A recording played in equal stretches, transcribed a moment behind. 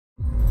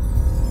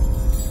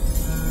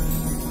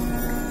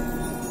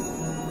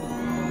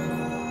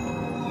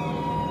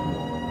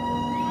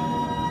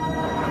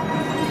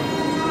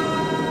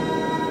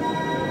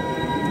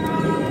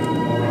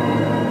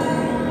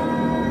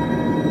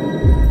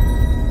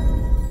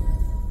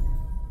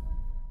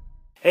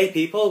Hey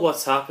people,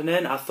 what's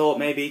happening? I thought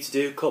maybe to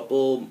do a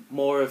couple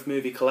more of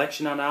movie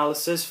collection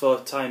analysis for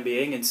time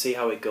being and see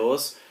how it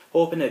goes.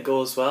 Hoping it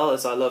goes well,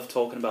 as I love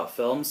talking about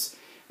films.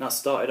 And I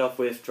started off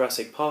with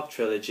Jurassic Park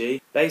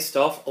trilogy, based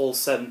off all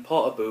 7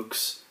 Potter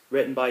books,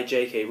 written by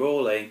J.K.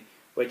 Rowling,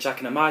 which I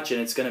can imagine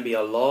it's going to be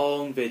a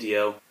long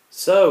video.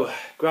 So,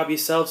 grab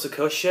yourselves a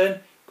cushion,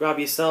 grab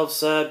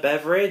yourselves a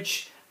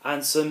beverage,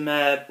 and some,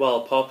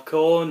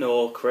 popcorn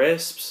or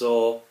crisps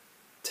or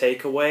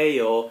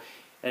takeaway or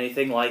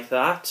anything like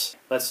that.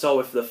 Let's start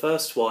with the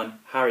first one,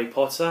 Harry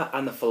Potter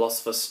and the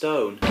Philosopher's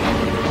Stone.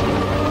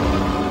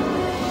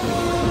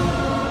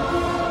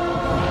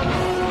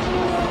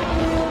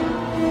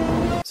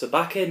 So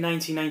back in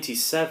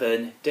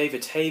 1997,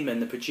 David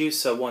Heyman, the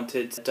producer,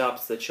 wanted to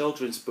adapt the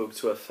children's book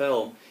to a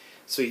film.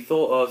 So he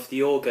thought of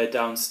The Ogre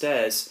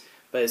Downstairs,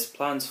 but his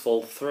plans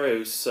fall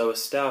through, so a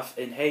staff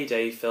in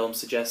Heyday Film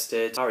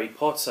suggested Harry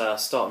Potter,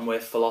 starting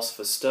with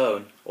Philosopher's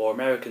Stone, or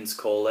Americans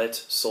call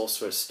it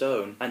Sorcerer's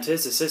Stone. And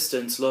his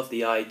assistants loved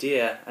the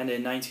idea, and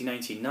in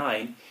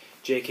 1999,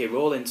 J.K.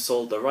 Rowling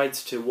sold the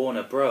rights to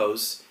Warner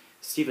Bros.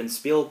 Steven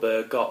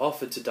Spielberg got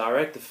offered to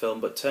direct the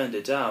film but turned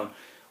it down,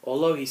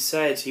 although he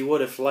said he would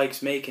have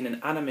liked making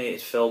an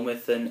animated film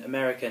with an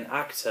American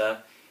actor,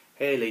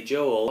 Haley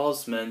Joel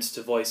Osment,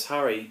 to voice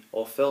Harry,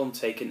 or film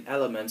taking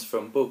elements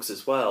from books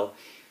as well.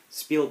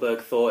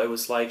 Spielberg thought it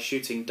was like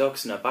shooting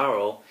ducks in a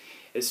barrel.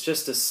 It's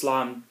just a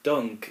slam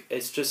dunk.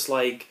 It's just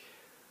like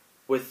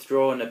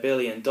withdrawing $1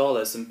 billion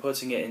and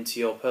putting it into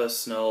your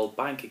personal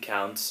bank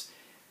account,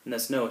 and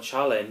there's no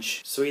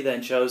challenge. So he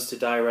then chose to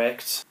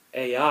direct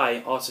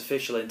AI,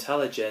 artificial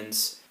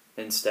intelligence,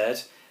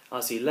 instead.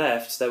 As he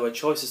left, there were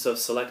choices of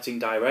selecting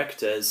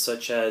directors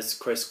such as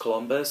Chris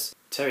Columbus,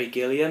 Terry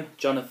Gilliam,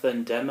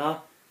 Jonathan Demme,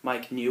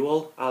 Mike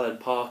Newell, Alan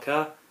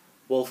Parker,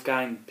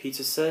 Wolfgang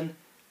Peterson,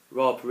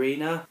 Rob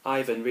Reiner,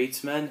 Ivan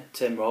Reitman,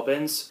 Tim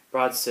Robbins,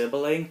 Brad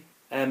Sibling,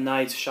 M.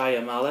 Night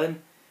Shyamalan,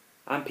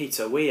 and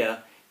Peter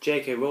Weir.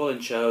 J.K. Rowling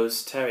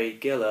chose Terry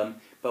Gilliam,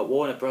 but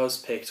Warner Bros.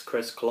 Picked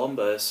Chris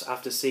Columbus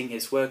after seeing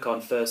his work on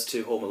first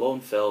 2 Home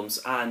Alone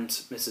films and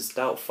Mrs.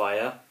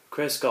 Doubtfire.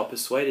 Chris got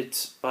persuaded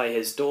by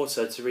his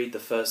daughter to read the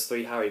first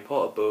 3 Harry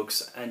Potter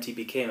books, and he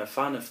became a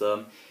fan of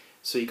them.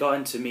 So he got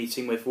into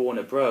meeting with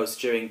Warner Bros.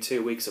 During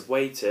 2 weeks of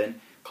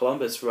waiting.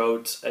 Columbus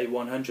wrote a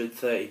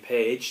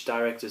 130-page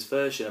director's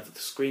version of the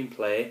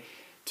screenplay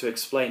to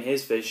explain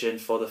his vision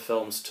for the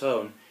film's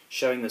tone,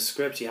 showing the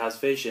script he has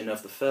vision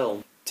of the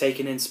film,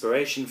 taking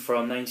inspiration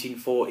from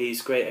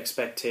 1940's Great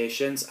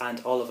Expectations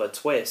and Oliver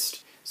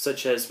Twist,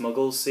 such as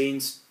Muggle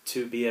scenes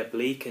to be a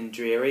bleak and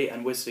dreary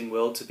and Wizarding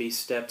World to be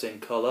steeped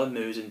in colour,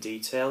 mood and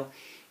detail.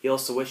 He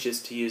also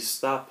wishes to use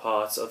that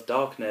part of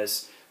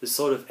darkness, the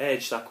sort of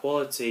edge, that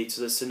quality to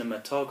the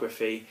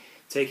cinematography,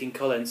 taking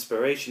colour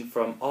inspiration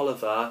from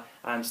Oliver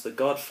and The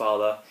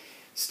Godfather.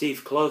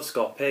 Steve Kloves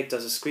got picked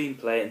as a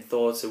screenplay and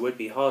thought it would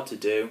be hard to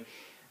do,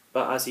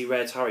 but as he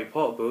read Harry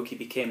Potter book, he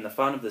became the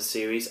fan of the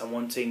series and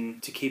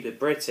wanting to keep it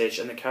British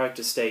and the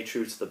characters stay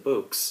true to the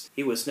books.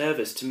 He was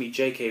nervous to meet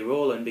J.K.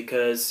 Rowling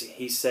because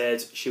he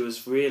said she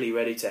was really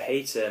ready to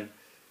hate him,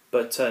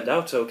 but turned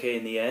out okay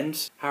in the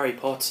end. Harry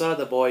Potter,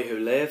 the boy who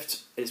lived,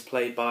 is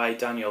played by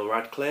Daniel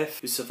Radcliffe,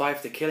 who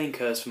survived the killing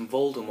curse from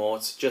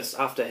Voldemort just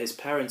after his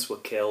parents were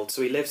killed,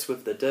 so he lives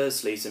with the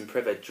Dursleys in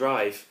Privet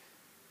Drive.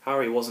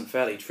 Harry wasn't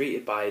fairly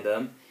treated by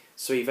them,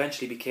 so he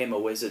eventually became a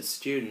wizard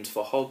student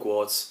for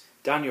Hogwarts.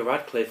 Daniel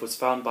Radcliffe was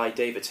found by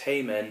David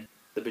Heyman,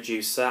 the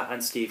producer,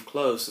 and Steve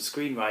Kloves, the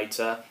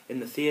screenwriter,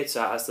 in the theatre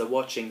as they're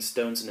watching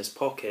Stones in His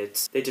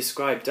Pockets. They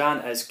described Dan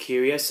as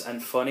curious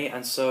and funny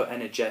and so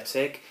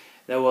energetic.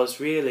 There was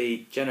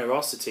really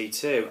generosity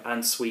too,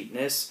 and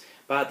sweetness,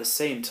 but at the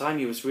same time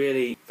he was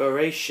really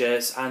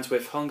voracious and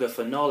with hunger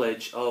for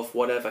knowledge of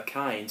whatever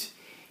kind.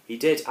 He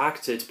did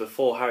acted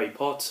before Harry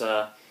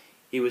Potter.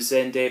 He was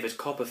in David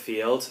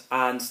Copperfield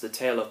and The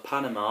Tale of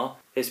Panama.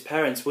 His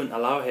parents wouldn't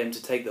allow him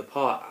to take the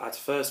part at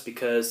first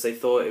because they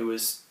thought it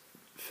was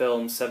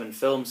 7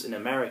 films in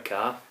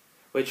America,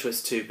 which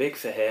was too big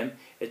for him.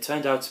 It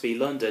turned out to be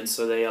London,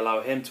 so they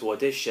allowed him to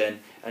audition,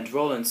 and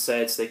Rowling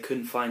said they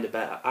couldn't find a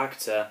better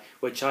actor,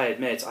 which I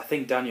admit, I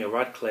think Daniel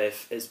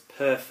Radcliffe is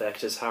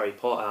perfect as Harry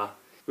Potter.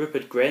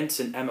 Rupert Grint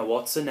and Emma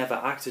Watson never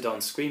acted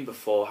on screen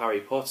before Harry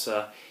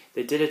Potter.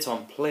 They did it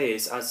on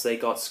plays as they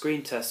got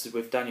screen tested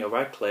with Daniel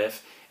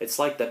Radcliffe. It's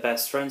like they're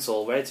best friends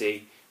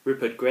already.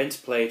 Rupert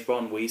Grint played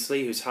Ron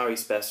Weasley, who's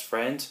Harry's best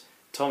friend.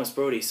 Thomas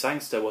Brodie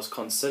Sangster was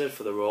considered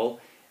for the role.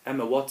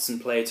 Emma Watson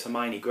played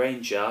Hermione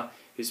Granger,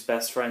 who's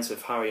best friends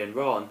with Harry and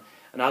Ron.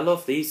 And I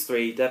love these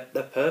 3, they're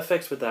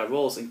perfect with their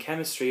roles and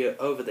chemistry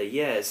over the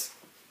years.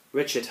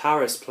 Richard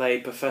Harris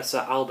played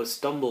Professor Albus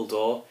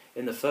Dumbledore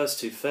in the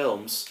first 2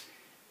 films,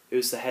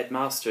 who's the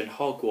headmaster in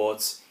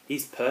Hogwarts.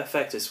 He's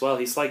perfect as well.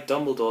 He's like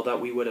Dumbledore that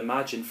we would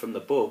imagine from the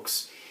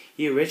books.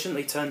 He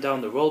originally turned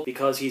down the role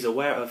because he's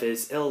aware of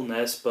his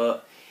illness,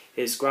 but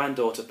his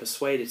granddaughter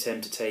persuaded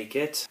him to take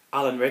it.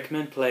 Alan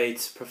Rickman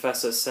played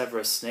Professor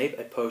Severus Snape,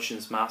 a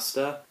potions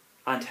master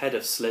and head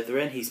of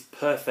Slytherin. He's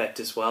perfect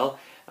as well.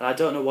 And I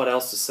don't know what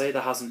else to say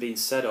that hasn't been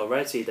said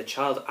already. The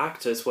child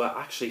actors were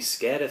actually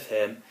scared of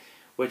him,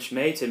 which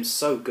made him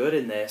so good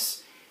in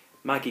this.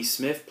 Maggie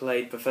Smith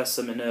played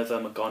Professor Minerva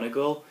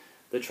McGonagall,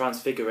 the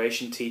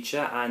Transfiguration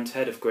teacher and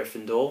head of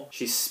Gryffindor.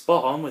 She's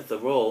spot on with the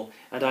role,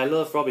 and I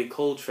love Robbie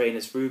Coltrane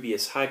as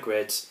Rubius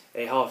Hagrid,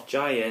 a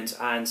half-giant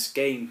and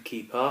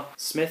gamekeeper.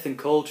 Smith and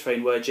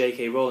Coltrane were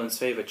J.K. Rowling's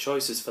favourite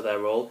choices for their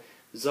role.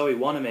 Zoe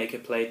Wanamaker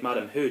played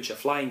Madam Hooch, a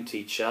flying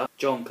teacher.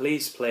 John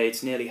Cleese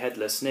played Nearly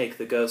Headless Nick,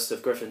 the ghost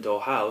of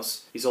Gryffindor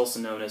House. He's also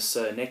known as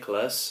Sir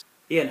Nicholas.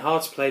 Ian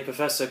Hart played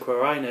Professor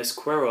Quirinus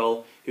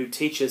Quirrell, who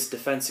teaches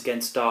Defence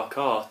Against Dark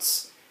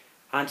Arts,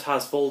 and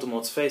has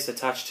Voldemort's face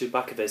attached to the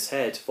back of his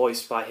head,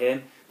 voiced by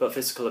him, but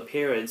physical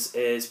appearance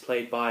is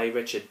played by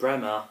Richard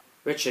Bremer.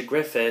 Richard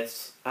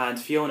Griffiths and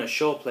Fiona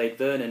Shaw played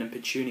Vernon and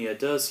Petunia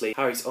Dursley,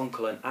 Harry's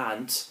uncle and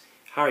aunt.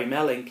 Harry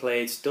Melling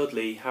played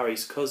Dudley,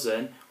 Harry's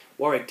cousin.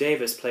 Warwick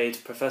Davis played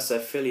Professor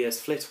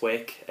Phileas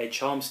Flitwick, a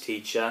charms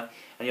teacher,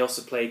 and he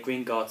also played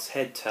Gringotts'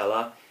 head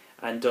teller,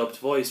 and dubbed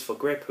voice for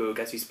Griphook,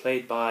 as he's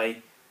played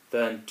by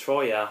Vern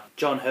Troyer.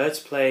 John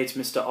Hurt played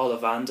Mr.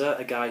 Ollivander,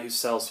 a guy who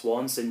sells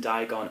wands in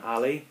Diagon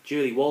Alley.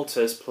 Julie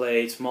Walters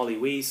played Molly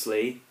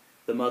Weasley,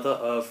 the mother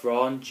of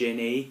Ron,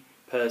 Ginny,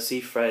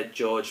 Percy, Fred,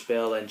 George,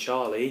 Bill and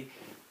Charlie.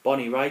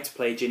 Bonnie Wright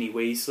played Ginny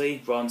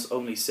Weasley, Ron's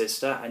only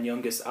sister and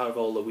youngest out of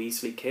all the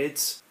Weasley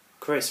kids.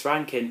 Chris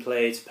Rankin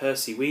played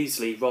Percy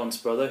Weasley, Ron's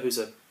brother, who's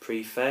a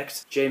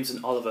prefect. James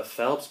and Oliver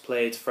Phelps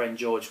played friend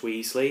George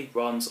Weasley,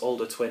 Ron's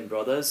older twin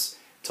brothers.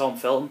 Tom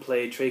Felton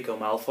played Draco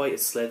Malfoy at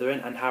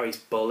Slytherin and Harry's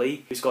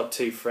bully, who's got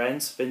two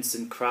friends,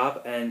 Vincent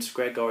Crabbe and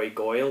Gregory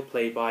Goyle,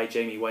 played by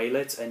Jamie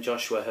Waylett and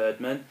Joshua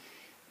Herdman.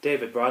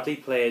 David Bradley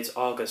played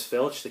Argus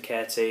Filch, the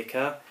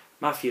caretaker.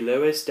 Matthew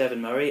Lewis, Devon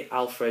Murray,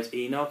 Alfred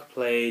Enoch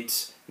played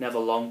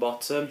Neville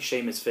Longbottom,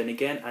 Seamus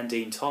Finnegan and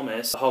Dean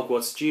Thomas, the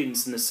Hogwarts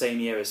students in the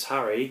same year as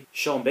Harry.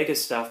 Sean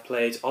Biggerstaff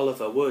played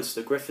Oliver Woods,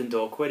 the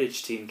Gryffindor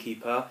Quidditch team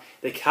keeper.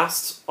 The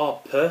casts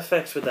are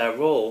perfect with their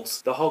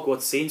roles. The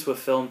Hogwarts scenes were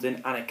filmed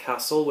in Anna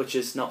Castle, which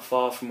is not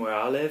far from where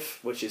I live,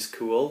 which is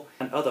cool.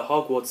 And other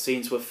Hogwarts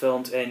scenes were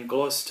filmed in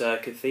Gloucester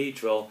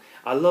Cathedral.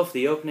 I love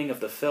the opening of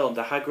the film.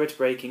 The Hagrid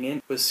breaking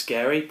in was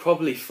scary,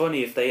 probably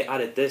funny if they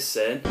added this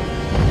in.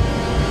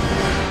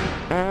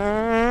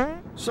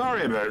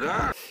 Sorry about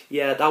that.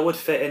 Yeah, that would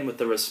fit in with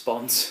the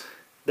response.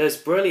 There's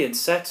brilliant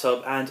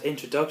setup and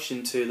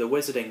introduction to the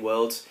wizarding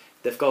world.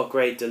 They've got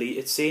great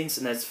deleted scenes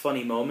and there's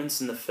funny moments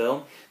in the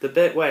film. The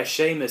bit where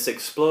Seamus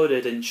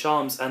exploded in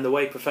charms and the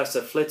way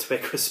Professor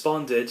Flitwick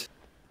responded.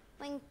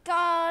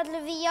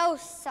 Wingardium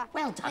Leviosa.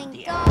 Well done,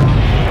 dear.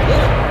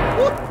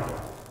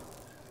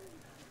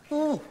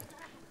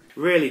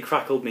 Really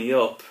crackled me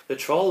up. The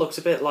troll looks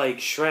a bit like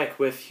Shrek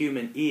with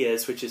human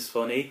ears, which is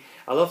funny.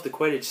 I love the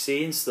Quidditch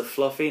scenes. The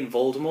Fluffy and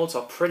Voldemort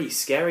are pretty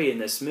scary in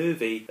this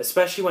movie,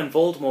 especially when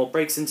Voldemort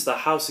breaks into the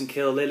house and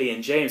kills Lily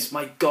and James.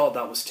 My god,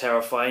 that was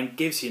terrifying.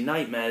 Gives you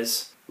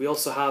nightmares. We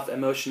also have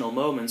emotional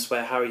moments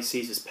where Harry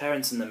sees his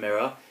parents in the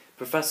mirror.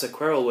 Professor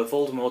Quirrell with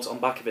Voldemort on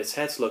back of his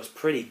head looks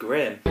pretty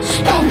grim.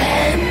 Stop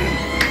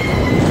him!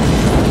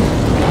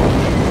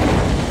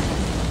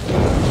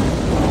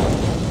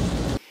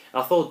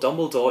 I thought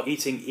Dumbledore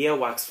eating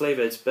earwax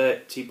flavoured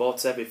Bertie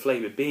Bott's every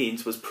flavoured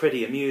beans was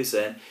pretty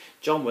amusing.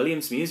 John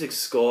Williams' music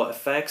score,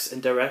 effects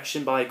and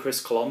direction by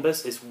Chris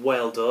Columbus is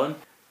well done.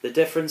 The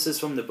differences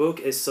from the book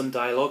is some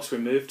dialogues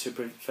removed to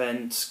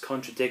prevent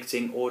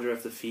contradicting Order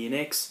of the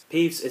Phoenix.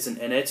 Peeves isn't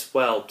in it,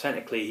 well,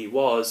 technically he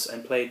was,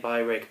 and played by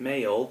Rick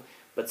Mayall,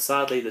 but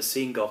sadly the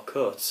scene got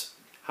cut.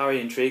 Harry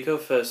and Draco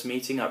first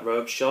meeting at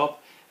Rogue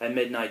Shop and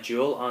Midnight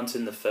Duel aren't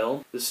in the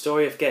film. The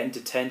story of getting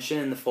detention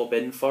in the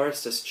Forbidden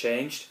Forest has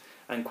changed,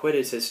 and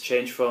Quidditch has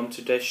changed from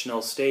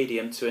traditional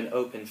stadium to an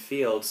open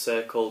field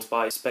circled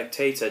by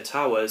spectator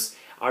towers.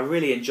 I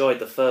really enjoyed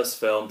the first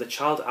film. The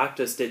child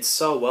actors did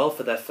so well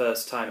for their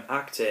first time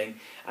acting,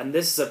 and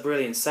this is a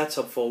brilliant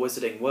setup for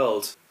Wizarding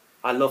World.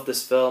 I love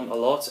this film a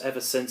lot ever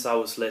since I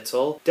was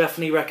little.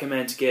 Definitely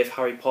recommend to give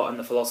Harry Potter and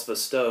the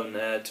Philosopher's Stone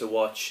to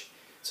watch,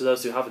 to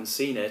those who haven't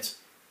seen it.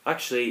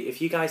 Actually,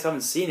 if you guys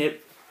haven't seen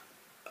it,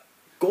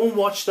 go and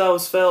watch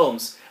those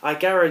films. I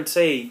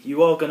guarantee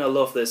you are going to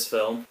love this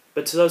film.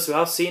 But to those who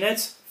have seen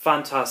it,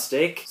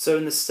 fantastic. So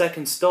in the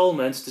second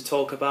installment to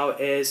talk about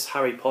is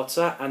Harry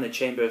Potter and the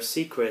Chamber of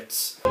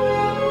Secrets.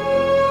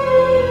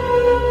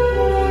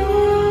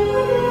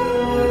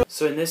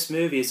 So in this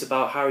movie it's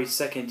about Harry's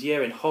second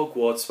year in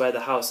Hogwarts, where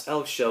the house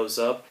elf shows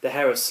up. The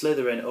Heir of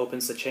Slytherin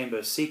opens the Chamber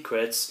of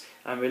Secrets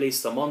and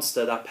releases the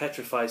monster that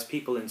petrifies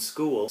people in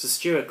school. So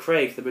Stuart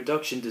Craig, the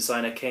production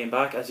designer, came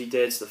back as he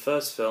did the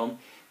first film,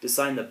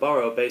 designed the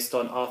Burrow based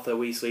on Arthur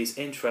Weasley's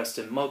interest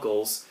in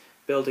muggles,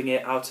 building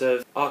it out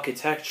of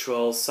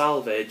architectural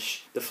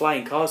salvage. The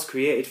flying car is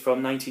created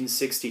from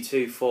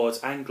 1962 Ford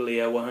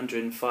Anglia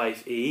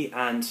 105E,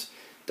 and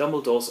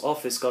Dumbledore's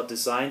office got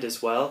designed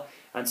as well,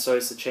 and so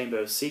is the Chamber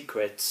of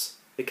Secrets.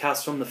 The The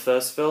cast from the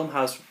first film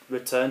has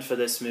returned for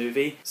this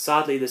movie.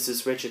 Sadly, this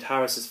is Richard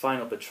Harris's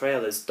final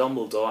portrayal as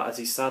Dumbledore, as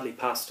he sadly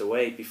passed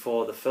away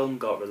before the film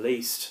got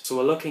released. So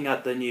we're looking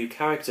at the new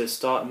characters,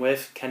 starting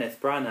with Kenneth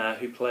Branagh,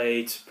 who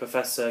played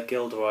Professor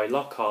Gilderoy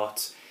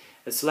Lockhart,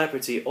 a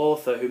celebrity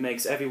author who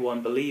makes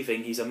everyone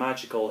believing he's a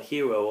magical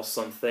hero or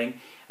something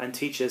and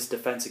teaches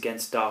defense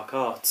against dark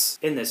arts.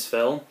 In this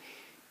film,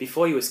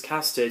 before he was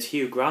casted,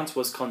 Hugh Grant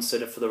was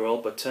considered for the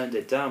role but turned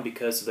it down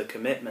because of the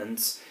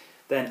commitments.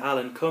 Then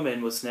Alan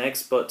Cumming was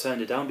next but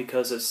turned it down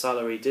because of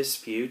salary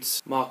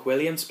disputes. Mark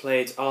Williams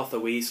played Arthur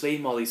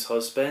Weasley, Molly's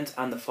husband,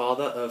 and the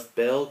father of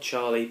Bill,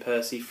 Charlie,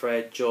 Percy,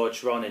 Fred,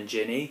 George, Ron and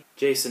Ginny.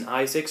 Jason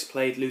Isaacs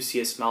played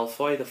Lucius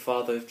Malfoy, the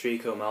father of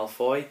Draco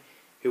Malfoy,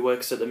 who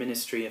works at the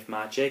Ministry of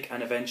Magic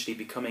and eventually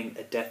becoming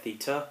a Death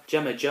Eater.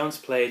 Gemma Jones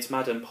played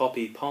Madame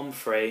Poppy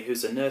Pomfrey,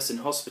 who's a nurse in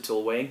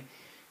hospital wing.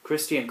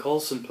 Christian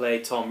Coulson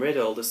played Tom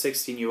Riddle, the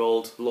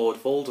 16-year-old Lord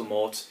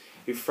Voldemort,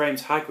 who framed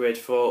Hagrid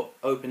for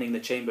opening the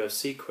Chamber of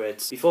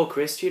Secrets. Before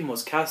Christian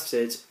was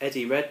casted,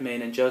 Eddie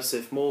Redmayne and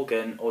Joseph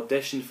Morgan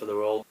auditioned for the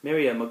role.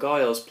 Miriam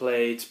Margolyes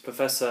played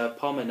Professor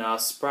Pomona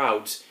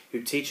Sprout,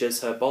 who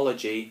teaches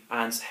herbology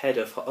and head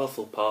of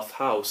Hufflepuff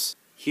House.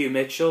 Hugh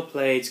Mitchell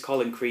played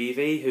Colin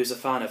Creevey, who's a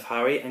fan of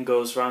Harry and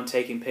goes around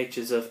taking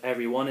pictures of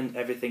everyone and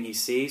everything he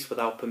sees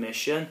without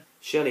permission.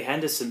 Shirley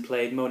Henderson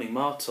played Moaning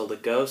Myrtle, the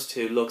ghost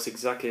who looks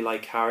exactly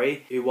like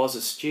Harry, who was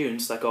a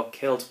student that got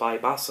killed by a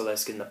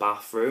basilisk in the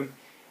bathroom.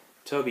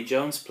 Toby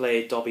Jones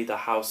played Dobby the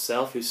house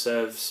elf, who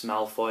serves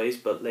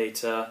Malfoys but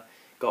later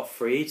got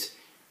freed.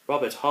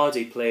 Robert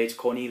Hardy played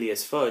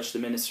Cornelius Fudge, the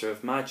Minister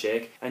of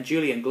Magic, and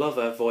Julian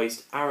Glover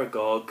voiced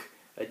Aragog,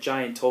 a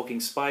giant talking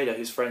spider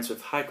who's friends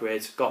with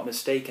Hagrid, got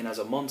mistaken as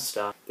a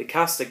monster. The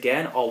cast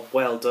again are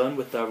well done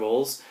with their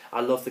roles. I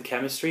love the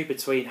chemistry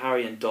between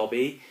Harry and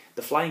Dobby.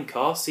 The flying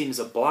car scene is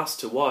a blast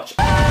to watch.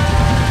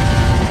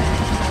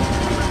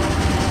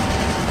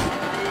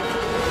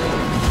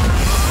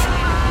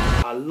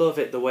 I love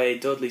it the way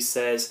Dudley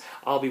says,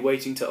 "I'll be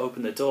waiting to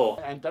open the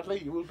door." And Dudley,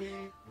 you will be...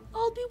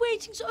 I'll be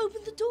waiting to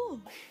open the door.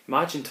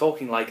 Imagine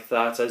talking like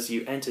that as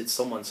you entered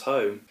someone's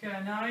home.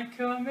 Can I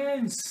come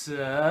in,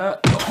 sir?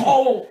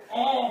 Oh!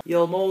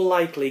 You'll more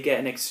likely get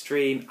an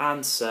extreme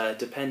answer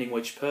depending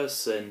which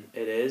person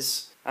it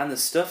is. And the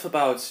stuff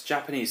about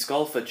Japanese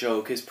golfer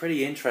joke is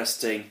pretty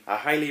interesting. I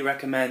highly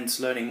recommend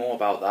learning more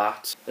about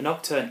that. The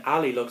Nocturne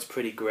Alley looked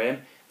pretty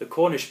grim. The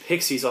Cornish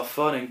pixies are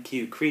fun and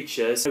cute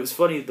creatures. It was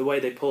funny the way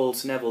they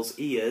pulled Neville's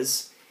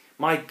ears.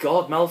 My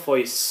god,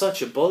 Malfoy is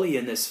such a bully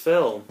in this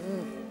film.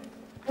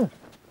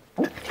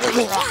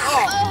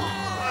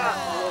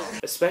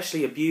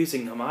 Especially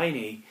abusing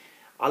Hermione.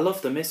 I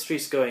love the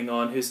mysteries going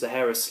on. Who's the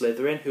heir of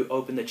Slytherin? Who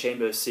opened the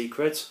Chamber of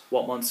Secrets?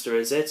 What monster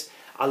is it?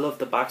 I love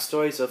the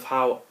backstories of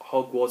how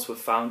Hogwarts were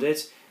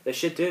founded. They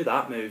should do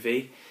that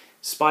movie.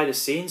 Spider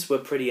scenes were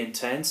pretty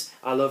intense.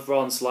 I love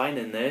Ron's line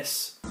in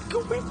this.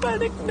 Can we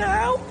panic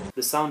now?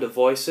 The sound of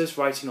voices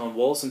writing on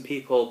walls and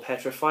people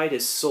petrified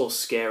is so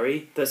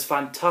scary. There's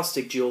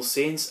fantastic duel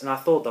scenes, and I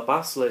thought the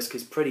basilisk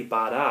is pretty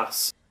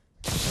badass.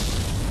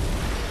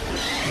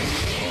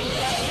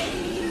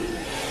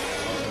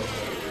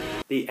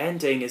 The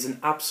ending is an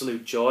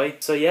absolute joy.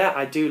 So yeah,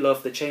 I do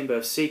love The Chamber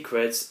of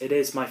Secrets. It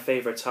is my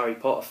favourite Harry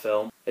Potter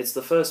film. It's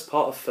the first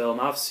Potter film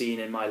I've seen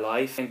in my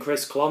life, and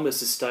Chris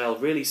Columbus' style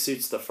really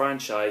suits the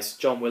franchise.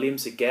 John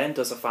Williams again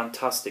does a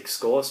fantastic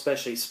score,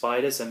 especially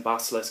Spiders and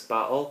Basilisk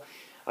Battle.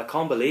 I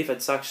can't believe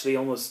it's actually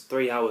almost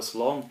 3 hours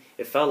long.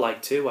 It felt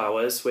like 2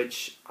 hours,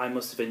 which I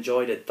must have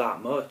enjoyed it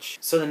that much.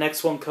 So the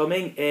next one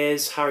coming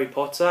is Harry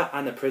Potter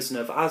and the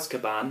Prisoner of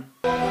Azkaban.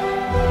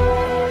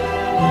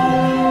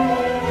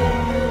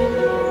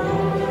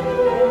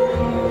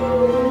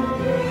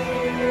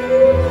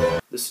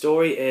 The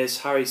story is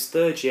Harry's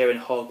third year in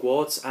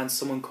Hogwarts and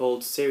someone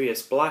called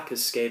Sirius Black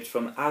escaped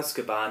from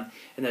Azkaban,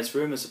 and there's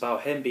rumours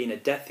about him being a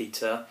Death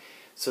Eater.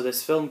 So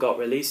this film got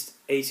released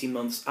 18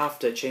 months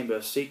after Chamber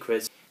of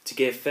Secrets to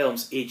give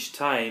films each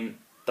time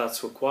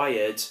that's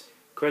required.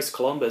 Chris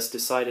Columbus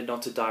decided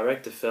not to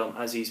direct the film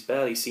as he's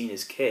barely seen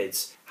his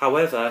kids.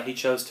 However, he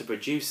chose to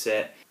produce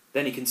it,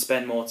 then he can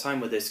spend more time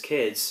with his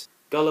kids.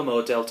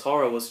 Guillermo del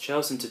Toro was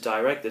chosen to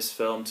direct this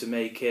film to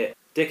make it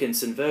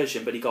Dickinson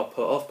version, but he got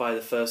put off by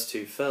the first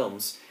two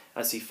films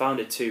as he found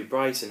it too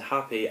bright and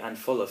happy and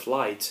full of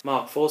light.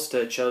 Mark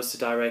Forster chose to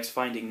direct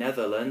Finding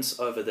Netherlands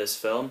over this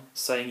film,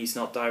 saying he's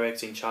not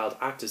directing child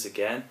actors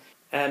again.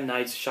 M.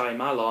 Night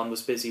Shyamalan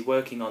was busy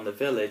working on The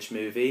Village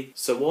movie,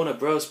 so Warner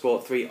Bros.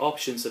 Brought 3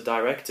 options of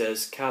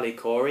directors: Callie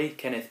Corey,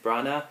 Kenneth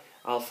Branagh,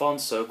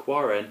 Alfonso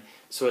Cuarón,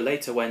 so it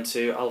later went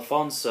to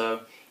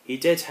Alfonso. He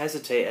did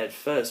hesitate at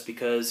first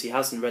because he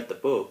hasn't read the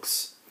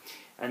books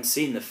and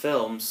seen the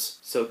films,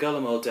 so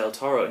Guillermo del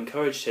Toro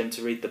encouraged him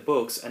to read the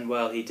books, and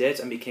well, he did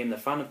and became the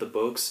fan of the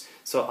books,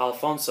 so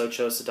Alfonso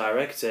chose to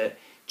direct it.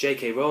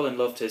 J.K. Rowling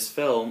loved his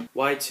film,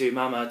 Why to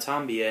Mama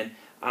Tambien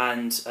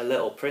and A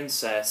Little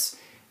Princess.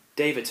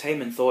 David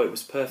Heyman thought it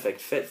was perfect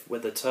fit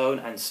with the tone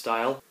and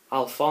style.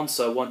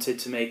 Alfonso wanted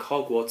to make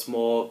Hogwarts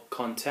more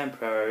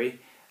contemporary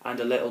and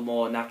a little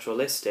more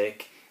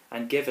naturalistic,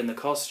 and given the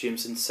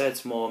costumes and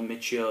sets more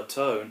mature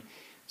tone.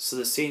 So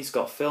the scenes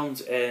got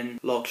filmed in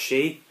Loch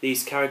Shee.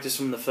 These characters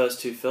from the first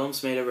two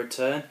films made a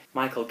return.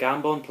 Michael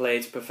Gambon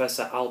played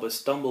Professor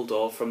Albus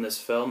Dumbledore from this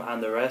film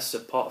and the rest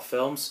of Potter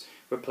films,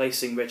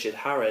 replacing Richard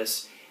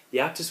Harris. The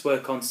actors were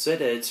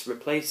considered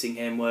replacing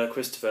him were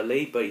Christopher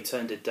Lee, but he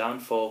turned it down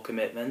for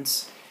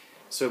commitments.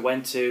 So it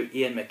went to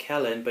Ian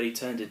McKellen, but he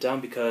turned it down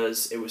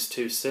because it was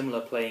too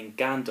similar playing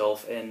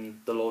Gandalf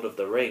in The Lord of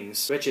the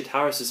Rings. Richard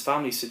Harris's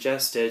family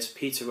suggested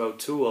Peter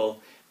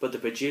O'Toole, but the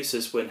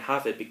producers wouldn't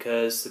have it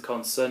because the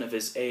concern of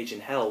his age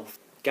and health.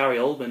 Gary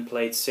Oldman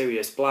played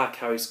Sirius Black,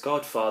 Harry's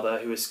godfather,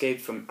 who escaped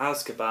from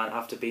Azkaban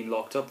after being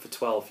locked up for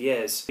 12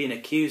 years, being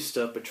accused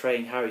of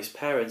betraying Harry's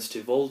parents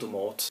to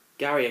Voldemort.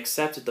 Gary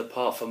accepted the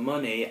part for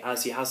money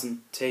as he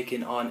hasn't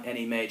taken on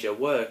any major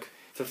work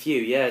for a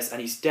few years,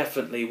 and he's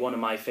definitely one of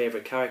my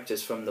favourite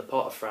characters from the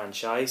Potter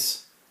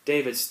franchise.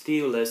 David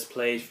Thewlis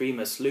played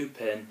Remus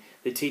Lupin,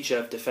 the teacher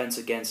of defence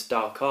against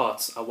dark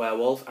arts, a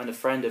werewolf and a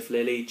friend of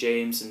Lily,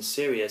 James and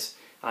Sirius,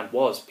 and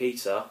was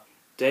Peter.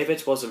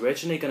 David was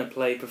originally going to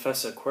play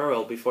Professor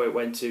Quirrell before it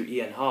went to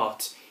Ian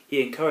Hart.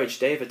 He encouraged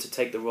David to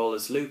take the role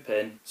as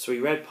Lupin, so he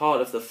read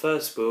part of the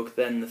first book,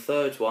 then the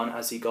third one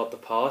as he got the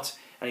part,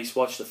 and he's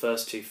watched the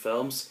first two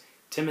films.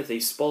 Timothy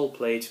Spall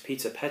played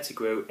Peter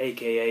Pettigrew,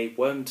 aka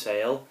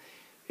Wormtail,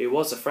 who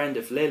was a friend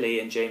of Lily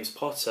and James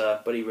Potter,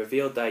 but he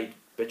revealed that he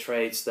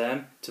betrayed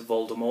them to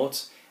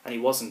Voldemort, and he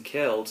wasn't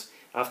killed.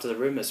 After the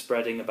rumour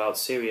spreading about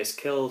Sirius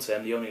killed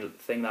him, the only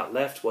thing that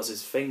left was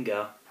his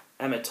finger.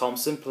 Emma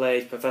Thompson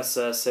played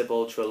Professor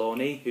Sybil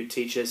Trelawney, who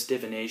teaches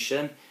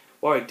divination.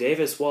 Warwick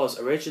Davis was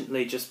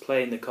originally just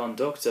playing the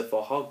conductor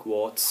for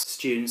Hogwarts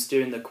students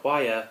doing the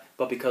choir,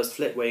 but because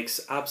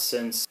Flitwick's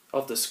absence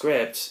of the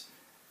script,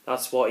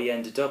 that's what he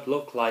ended up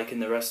look like in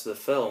the rest of the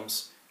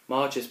films.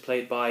 Marge is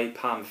played by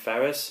Pam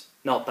Ferris.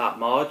 Not that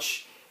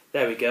Marge.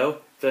 There we go.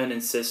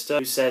 Vernon's sister,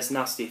 who says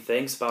nasty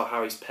things about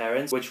Harry's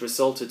parents, which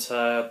resulted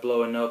her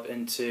blowing up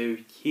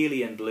into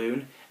helium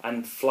balloon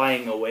and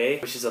flying away,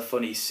 which is a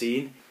funny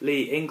scene.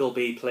 Lee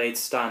Ingleby played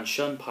Stan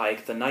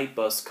Shunpike, the night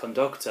bus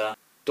conductor.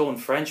 Dawn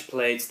French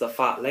played the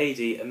Fat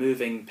Lady, a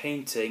moving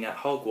painting at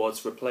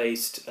Hogwarts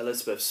replaced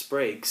Elizabeth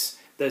Spriggs.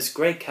 There's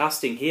great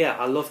casting here.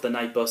 I love the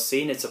night bus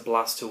scene. It's a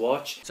blast to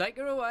watch. Take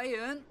her away,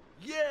 Ian.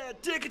 Yeah,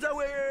 take it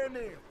away,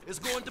 Ernie. It's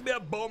going to be a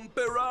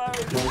bumpy ride.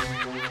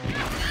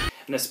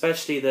 And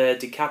especially the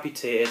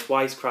decapitated,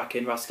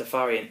 wisecracking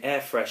Rastafarian air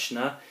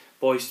freshener,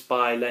 voiced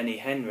by Lenny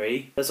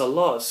Henry. There's a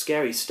lot of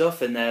scary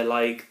stuff in there,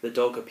 like the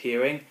dog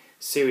appearing,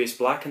 Sirius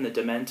Black and the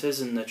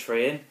Dementors in the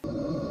train.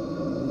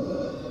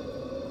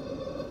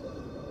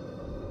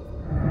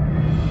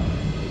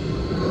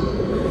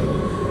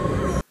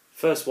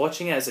 First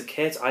watching it as a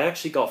kid, I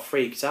actually got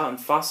freaked out and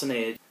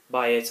fascinated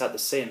by it at the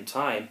same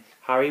time.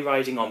 Harry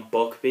riding on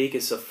Buckbeak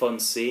is a fun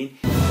scene.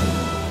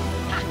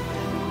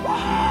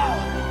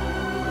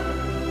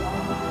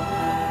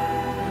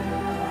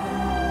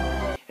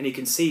 And you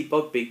can see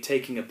Buckbeak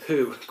taking a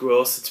poo.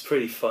 Gross, it's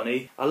pretty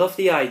funny. I love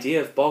the idea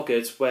of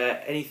Boggart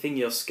where anything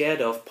you're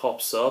scared of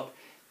pops up,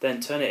 then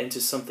turn it into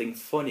something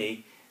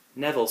funny.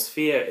 Neville's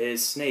fear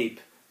is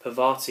Snape,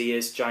 Parvati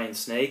is Giant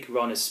Snake,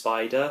 Ron is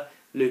Spider,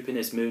 Lupin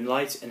is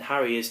Moonlight, and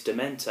Harry is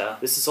Dementor.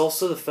 This is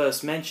also the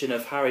first mention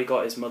of Harry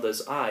got his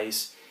mother's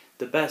eyes.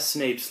 The best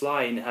Snape's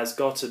line has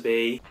got to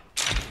be...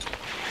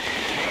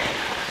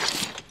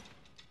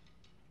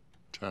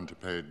 Turn to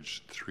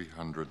page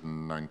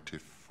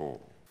 394.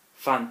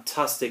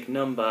 Fantastic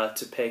number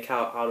to pick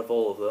out of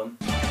all of them.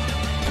 Turn to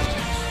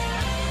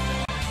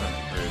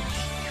page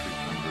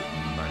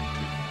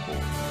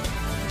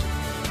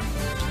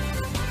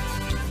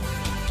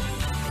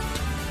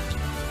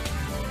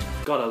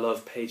 394. Gotta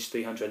love page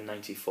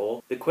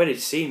 394. The Quidditch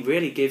scene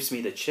really gives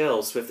me the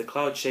chills with the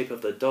cloud shape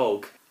of the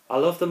dog. I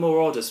love the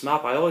Marauders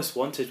map, I always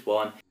wanted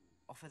one.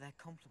 Offer their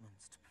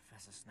compliments to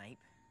Professor Snape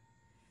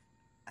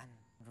and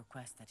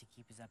request that he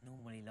keep his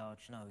abnormally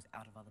large nose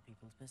out of other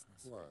people's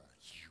business. Why,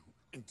 you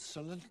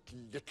insolent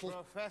little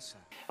professor.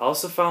 I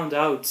also found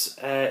out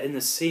in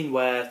the scene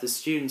where the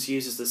students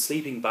uses the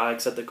sleeping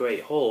bags at the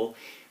Great Hall,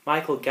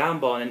 Michael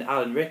Gambon and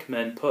Alan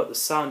Rickman put the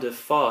sound of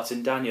fart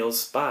in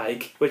Daniel's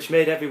bag, which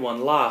made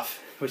everyone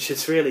laugh, which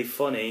is really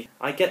funny.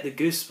 I get the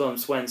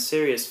goosebumps when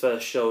Sirius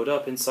first showed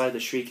up inside the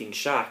Shrieking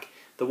Shack.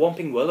 The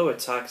Whomping Willow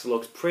attack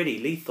looked pretty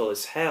lethal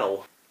as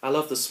hell. I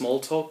love the small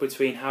talk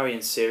between Harry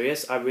and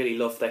Sirius, I really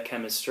love their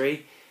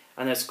chemistry.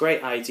 And there's a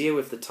great idea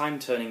with the time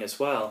turning as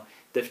well.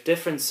 The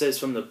differences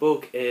from the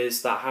book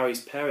is that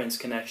Harry's parents'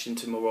 connection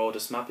to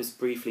Marauders map is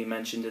briefly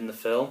mentioned in the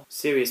film.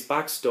 Sirius'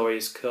 backstory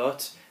is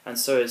cut, and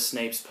so is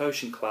Snape's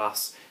potion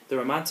class. The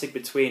romantic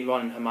between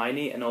Ron and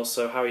Hermione, and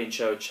also Harry and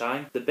Cho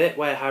Chang. The bit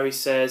where Harry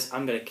says,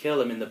 "I'm gonna kill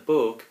him" in the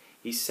book,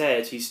 he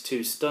said he's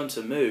too stunned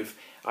to move.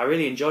 I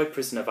really enjoyed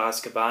Prisoner of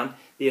Azkaban.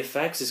 The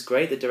effects is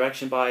great, the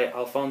direction by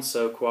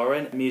Alfonso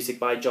Cuarón, music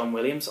by John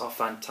Williams are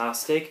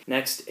fantastic.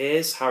 Next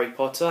is Harry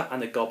Potter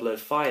and the Goblet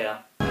of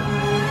Fire.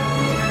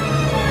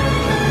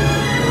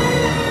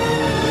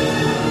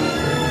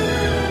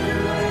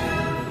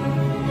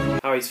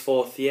 Harry's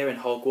 4th year in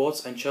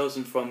Hogwarts and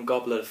chosen from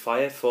Goblet of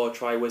Fire for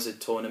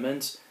Triwizard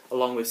Tournament,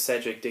 along with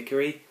Cedric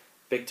Diggory,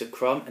 Victor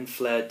Crumb and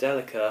Fleur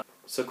Delica.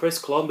 So Chris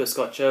Columbus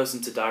got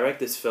chosen to direct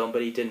this film,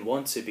 but he didn't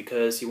want to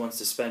because he wants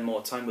to spend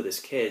more time with his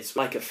kids,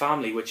 like a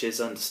family, which is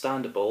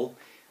understandable.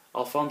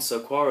 Alfonso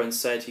Cuarón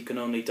said he can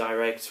only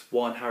direct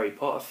one Harry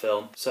Potter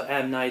film, so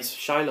M. Night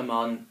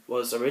Shyamalan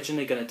was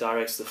originally going to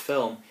direct the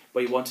film,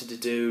 but he wanted to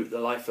do The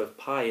Life of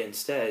Pi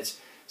instead.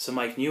 So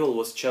Mike Newell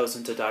was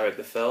chosen to direct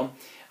the film.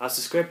 As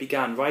the script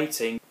began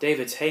writing,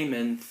 David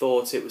Heyman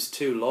thought it was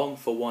too long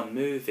for one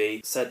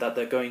movie, said that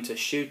they're going to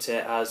shoot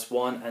it as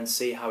one and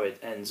see how it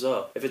ends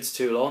up. If it's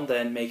too long,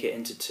 then make it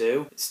into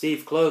two.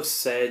 Steve Close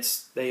said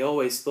they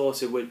always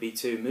thought it would be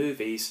two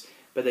movies,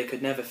 but they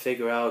could never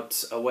figure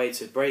out a way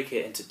to break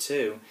it into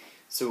two,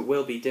 so it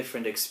will be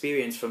different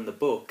experience from the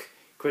book.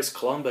 Chris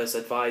Columbus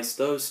advised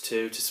those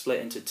two to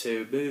split into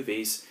two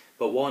movies,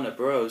 but Warner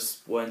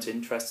Bros. Weren't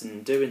interested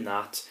in doing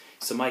that.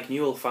 So Mike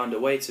Newell found a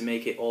way to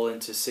make it all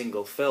into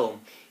single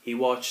film. He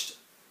watched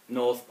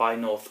North by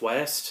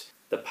Northwest,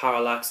 The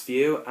Parallax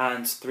View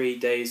and 3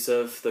 Days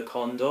of the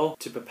Condor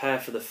to prepare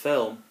for the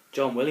film.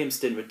 John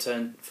Williams didn't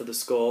return for the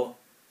score,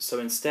 so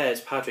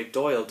instead Patrick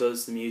Doyle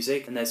does the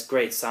music, and there's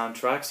great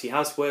soundtracks. He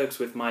has works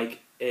with Mike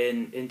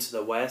in Into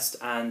the West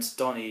and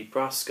Donnie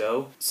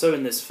Brasco. So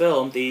in this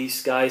film,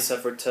 these guys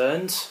have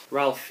returned.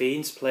 Ralph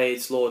Fiennes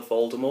played Lord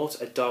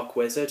Voldemort, a dark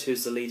wizard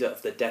who's the leader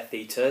of the Death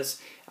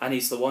Eaters, and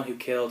he's the one who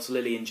killed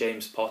Lily and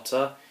James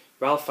Potter.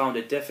 Ralph found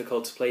it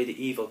difficult to play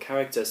the evil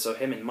character, so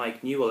him and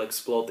Mike Newell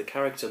explored the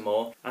character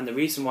more, and the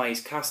reason why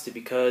he's casted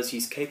because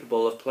he's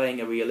capable of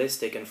playing a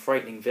realistic and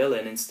frightening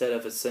villain instead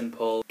of a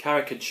simple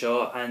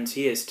caricature, and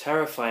he is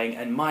terrifying,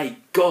 and my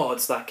god,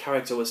 that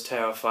character was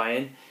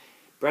terrifying.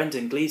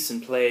 Brendan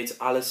Gleeson played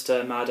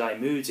Alistair Mad-Eye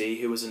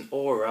Moody, who was an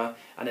aura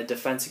and a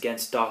Defense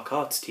Against Dark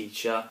Arts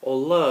teacher,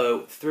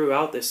 although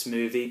throughout this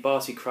movie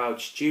Barty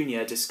Crouch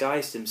Jr.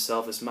 disguised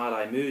himself as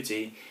Mad-Eye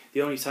Moody.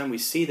 The only time we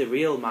see the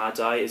real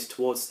Mad-Eye is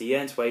towards the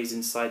end where he's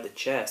inside the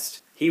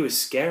chest. He was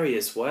scary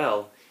as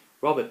well.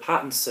 Robert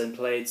Pattinson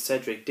played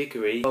Cedric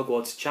Diggory,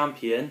 Hogwarts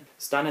champion.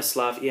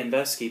 Stanislav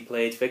Ianversky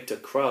played Victor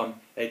Crumb,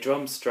 a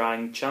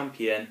drumstrang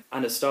champion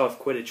and a star of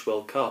Quidditch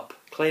World Cup.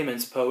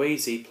 Clemence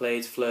Poesi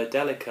played Fleur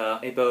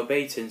Delica, a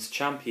Beauxbatons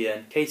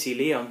champion. Katie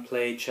Leon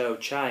played Cho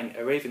Chang,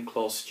 a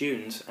Ravenclaw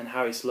student and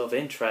Harry's love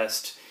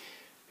interest,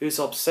 who's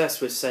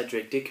obsessed with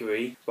Cedric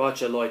Diggory.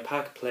 Roger Lloyd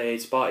Pack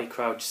played Barty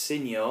Crouch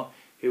Sr.,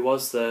 who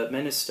was the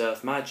Minister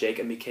of Magic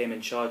and became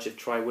in charge of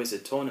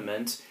Triwizard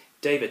Tournament.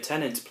 David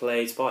Tennant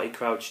played Barty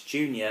Crouch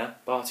Jr.,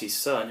 Barty's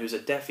son, who's a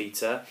Death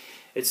Eater.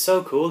 It's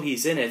so cool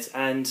he's in it,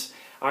 and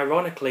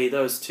ironically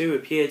those two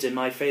appeared in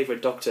my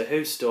favourite Doctor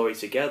Who story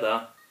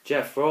together.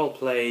 Jeff Rawle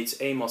played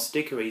Amos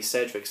Diggory,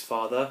 Cedric's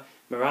father.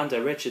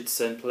 Miranda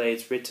Richardson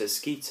played Rita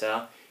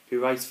Skeeter, who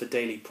writes for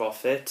Daily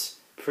Prophet.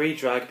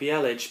 Predrag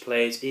Bielich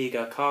played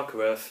Igor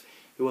Karkaroff,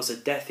 who was a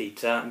Death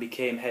Eater and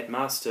became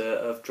headmaster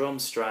of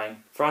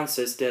Drumstrang.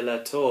 Frances de la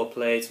Tour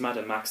played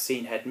Madame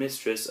Maxine,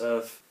 headmistress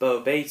of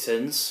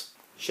Beauxbatons.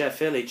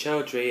 Shefali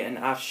Chaudhry and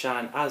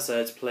Afshan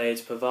Azad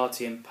played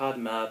Parvati and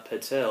Padma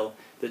Patil,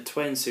 the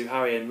twins who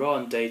Harry and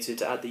Ron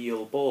dated at the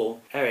Yule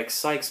Ball. Eric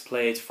Sykes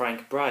played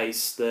Frank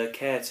Bryce, the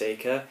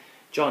caretaker.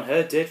 John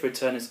Hurt did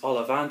return as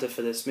Ollivander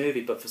for this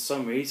movie, but for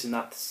some reason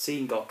that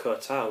scene got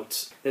cut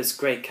out. There's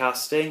great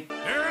casting.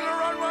 Here in the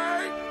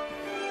runway!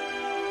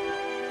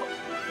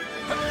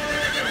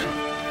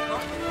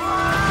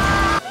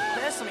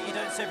 There's something you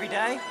don't see every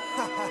day.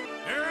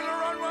 Here in the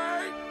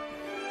runway!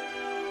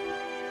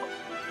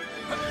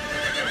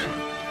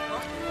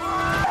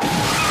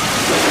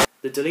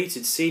 The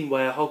deleted scene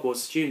where Hogwarts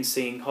students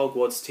singing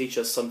Hogwarts Teach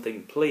Us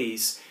Something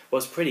Please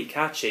was pretty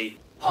catchy.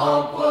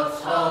 Hogwarts,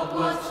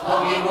 Hogwarts,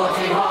 Hoggy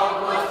Woggy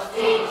Hogwarts,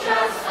 teach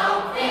us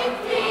something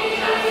please.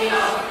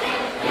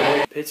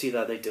 Pity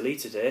that they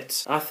deleted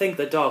it. I think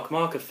the dark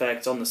mark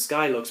effect on the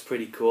sky looks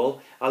pretty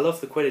cool. I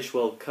love the Quidditch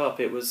World Cup.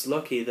 It was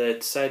lucky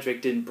that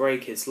Cedric didn't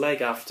break his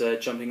leg after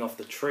jumping off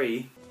the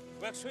tree.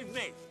 Works with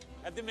me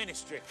at the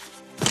Ministry.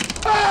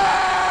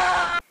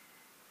 That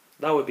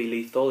would be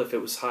lethal if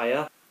it was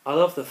higher. I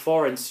love the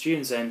foreign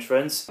students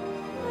entrance.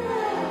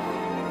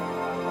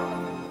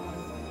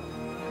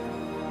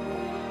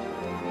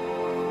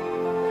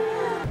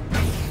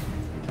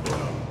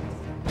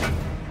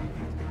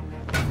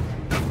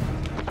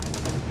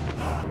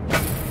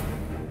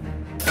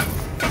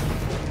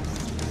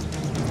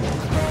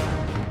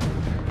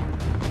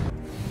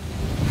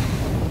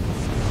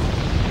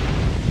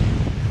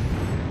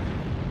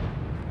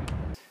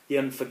 The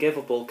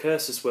unforgivable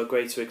curses were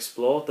great to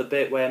explore. The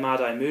bit where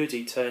Mad-Eye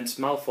Moody turns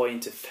Malfoy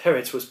into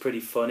Ferret was pretty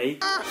funny.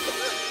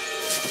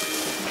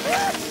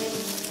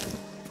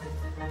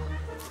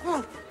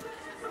 Oh,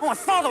 my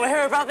father will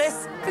hear about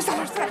this! Is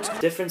that a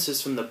threat?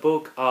 Differences from the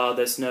book are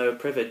there's no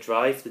Privet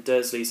Drive, the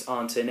Dursleys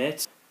aren't in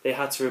it. They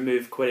had to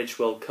remove Quidditch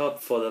World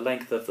Cup for the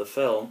length of the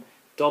film.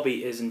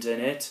 Dobby isn't in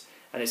it,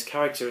 and his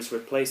character is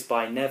replaced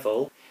by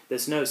Neville.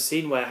 There's no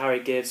scene where Harry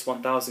gives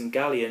 1,000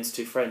 galleons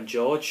to friend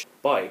George.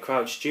 Barty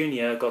Crouch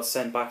Jr. got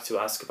sent back to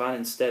Azkaban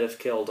instead of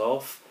killed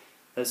off.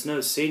 There's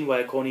no scene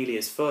where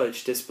Cornelius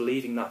Fudge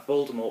disbelieving that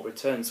Voldemort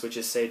returns, which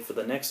is saved for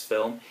the next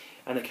film,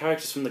 and the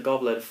characters from the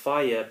Goblet of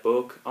Fire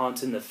book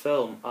aren't in the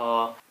film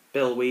are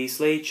Bill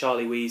Weasley,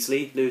 Charlie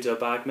Weasley, Ludo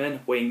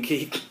Bagman,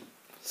 Winky,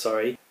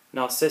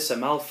 Narcissa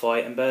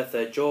Malfoy and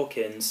Bertha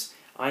Jorkins.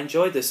 I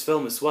enjoyed this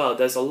film as well.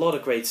 There's a lot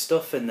of great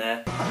stuff in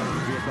there.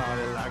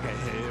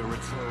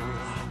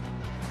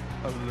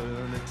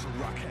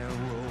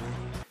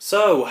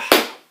 So,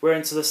 we're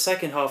into the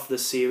second half of the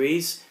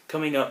series.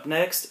 Coming up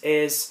next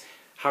is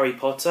Harry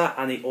Potter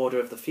and the Order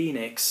of the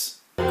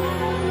Phoenix.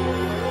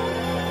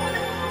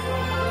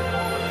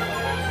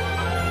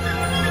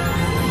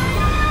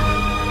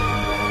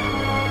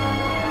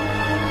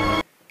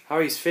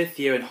 Harry's 5th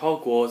year in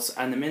Hogwarts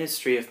and the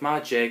Ministry of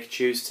Magic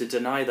choose to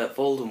deny that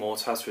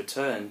Voldemort has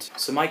returned.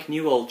 So Mike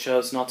Newell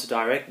chose not to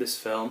direct this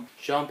film.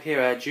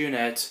 Jean-Pierre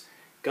Jeunet,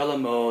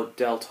 Guillermo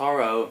del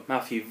Toro,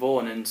 Matthew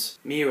Vaughn and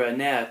Mira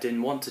Nair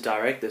didn't want to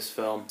direct this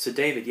film. So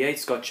David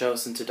Yates got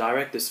chosen to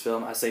direct this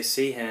film as they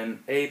see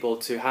him able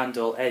to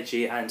handle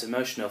edgy and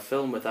emotional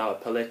film without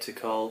a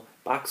political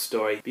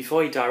backstory.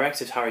 Before he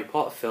directed Harry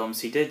Potter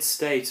films, he did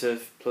State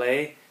of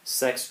Play,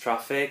 Sex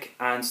Traffic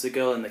and The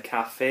Girl in the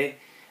Cafe,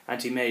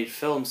 and he made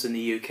films in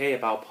the UK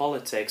about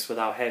politics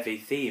without heavy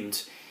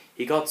themed.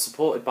 He got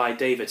supported by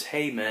David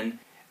Heyman.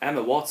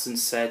 Emma Watson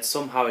said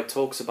somehow it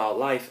talks about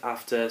life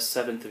after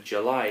 7th of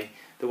July,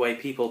 the way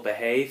people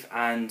behave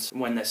and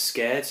when they're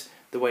scared,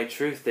 the way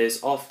truth is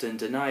often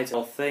denied,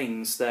 all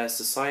things their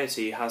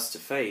society has to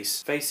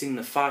face. Facing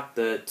the fact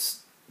that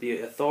the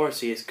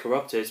authority is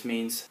corrupted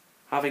means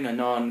having a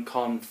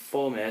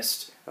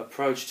non-conformist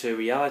approach to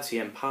reality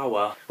and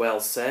power. Well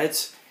said.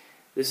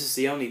 This is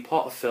the only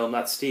Potter film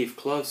that Steve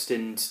Kloves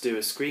didn't do a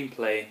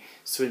screenplay,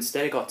 so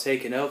instead it got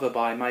taken over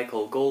by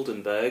Michael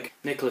Goldenberg.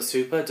 Nicholas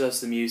Hooper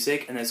does the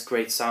music, and there's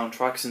great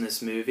soundtracks in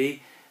this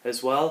movie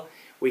as well.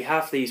 We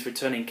have these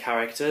returning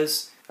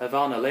characters.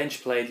 Ivana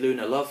Lynch played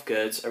Luna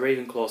Lovegood, a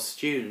Ravenclaw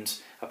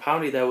student.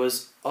 Apparently there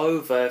was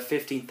over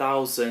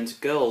 15,000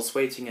 girls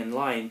waiting in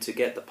line to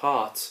get the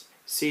part.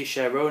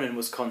 Saoirse Ronan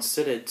was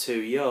considered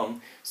too young,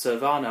 so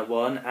Ivana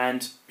won,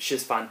 and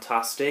she's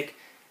fantastic.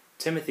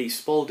 Timothy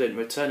Spall didn't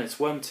return as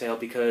Wormtail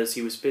because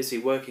he was busy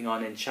working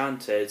on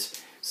Enchanted,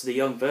 so the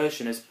young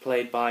version is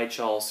played by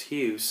Charles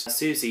Hughes.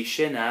 Susie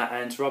Shinner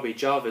and Robbie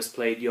Jarvis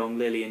played young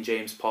Lily and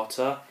James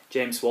Potter.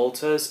 James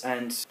Walters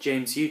and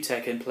James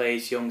Utekin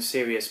played young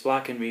Sirius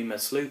Black and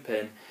Remus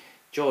Lupin.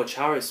 George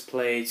Harris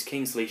played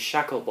Kingsley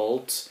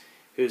Shacklebolt,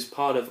 who's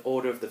part of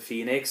Order of the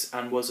Phoenix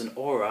and was an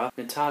Auror.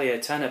 Natalia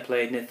Tena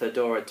played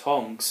Nithadora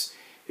Tonks,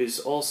 who's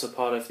also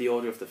part of the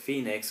Order of the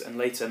Phoenix and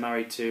later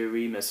married to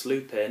Remus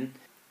Lupin.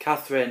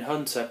 Catherine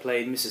Hunter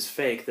played Mrs.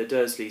 Fig, the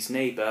Dursleys'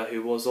 neighbour,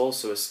 who was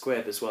also a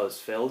squib as well as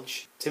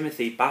Filch.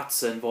 Timothy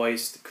Batson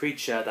voiced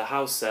Creature, the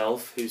house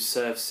elf, who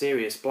served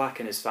Sirius Black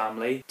and his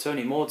family.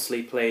 Tony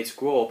Maudsley played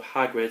Grawp,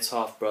 Hagrid's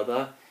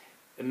half-brother.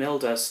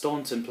 Imelda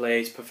Staunton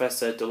played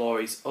Professor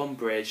Dolores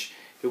Umbridge,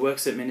 who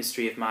works at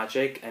Ministry of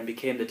Magic and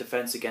became the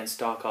Defence Against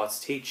Dark Arts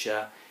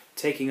teacher,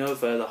 taking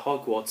over the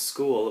Hogwarts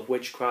School of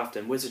Witchcraft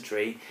and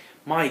Wizardry.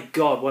 My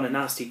God, what a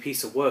nasty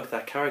piece of work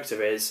that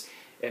character is.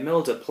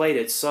 Imelda played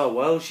it so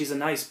well. She's a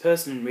nice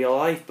person in real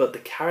life, but the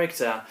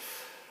character,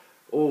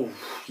 oh,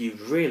 you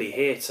really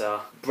hate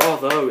her.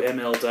 Bravo,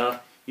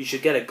 Imelda. You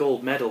should get a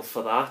gold medal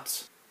for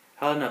that.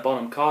 Helena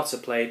Bonham Carter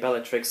played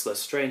Bellatrix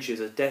Lestrange, who's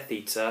a Death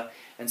Eater,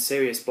 and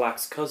Sirius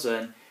Black's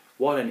cousin.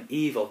 What an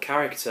evil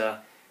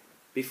character.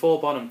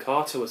 Before Bonham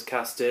Carter was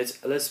casted,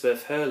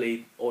 Elizabeth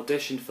Hurley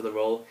auditioned for the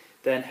role.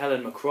 Then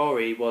Helen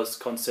McCrory was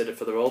considered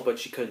for the role, but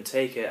she couldn't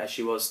take it as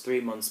she was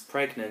 3 months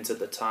pregnant at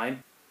the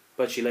time.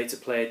 But she later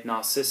played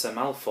Narcissa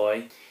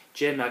Malfoy.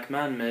 Jim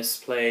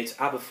McManus played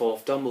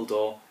Aberforth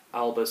Dumbledore,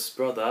 Albus'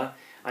 brother,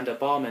 and a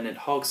barman in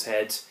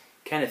Hogshead.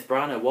 Kenneth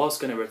Branagh was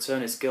going to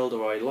return as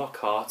Gilderoy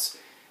Lockhart,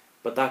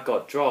 but that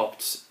got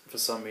dropped for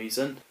some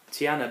reason.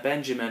 Tiana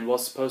Benjamin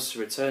was supposed to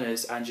return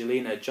as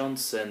Angelina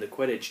Johnson, the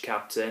Quidditch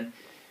captain,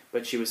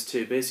 but she was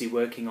too busy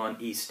working on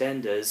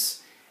EastEnders.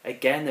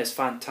 Again, there's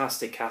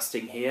fantastic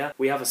casting here.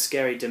 We have a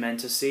scary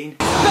Dementor scene.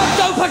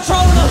 Don't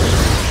patrol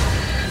them!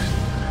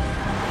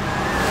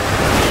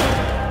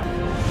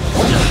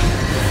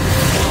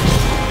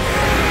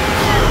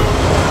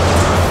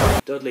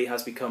 Dudley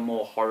has become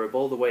more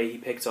horrible, the way he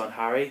picked on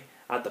Harry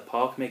at the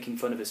park, making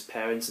fun of his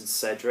parents and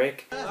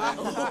Cedric.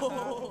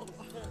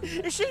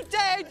 Is she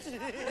dead?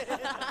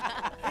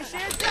 Is she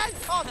a dead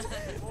pot?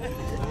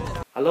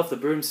 I love the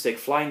broomstick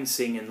flying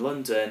scene in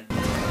London.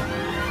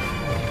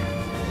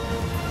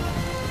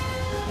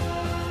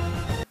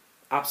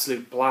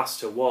 Absolute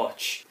blast to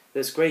watch.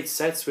 There's great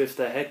sets with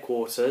their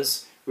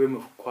headquarters, Room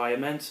of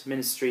Requirement,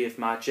 Ministry of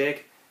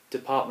Magic,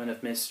 Department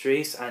of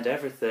Mysteries, and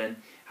everything.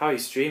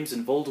 Harry's dreams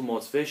and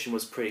Voldemort's vision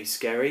was pretty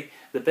scary.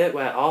 The bit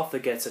where Arthur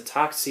gets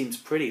attacked seems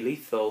pretty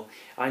lethal.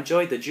 I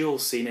enjoyed the duel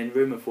scene in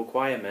Room of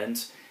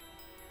Requirement.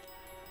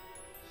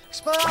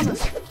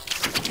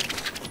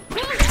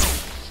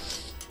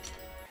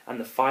 And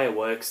the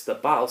fireworks. The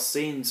battle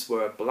scenes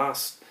were a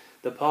blast.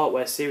 The part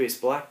where Sirius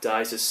Black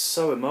dies is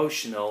so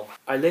emotional.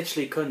 I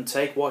literally couldn't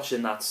take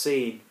watching that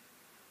scene.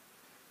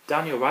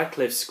 Daniel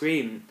Radcliffe's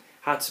scream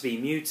had to be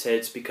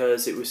muted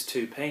because it was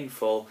too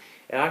painful.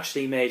 It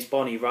actually made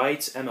Bonnie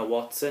Wright, Emma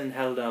Watson and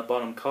Helena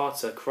Bonham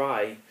Carter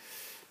cry.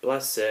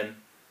 Bless him.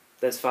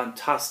 There's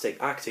fantastic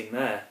acting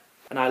there.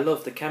 And I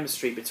love the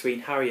chemistry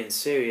between Harry and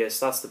Sirius.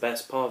 That's the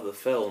best part of the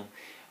film.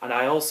 And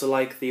I also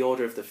like the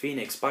Order of the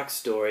Phoenix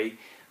backstory.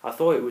 I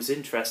thought it was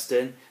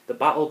interesting. The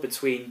battle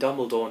between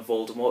Dumbledore and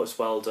Voldemort was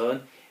well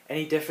done.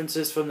 Any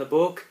differences from the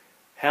book?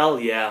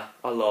 Hell yeah,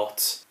 a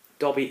lot.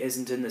 Dobby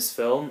isn't in this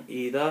film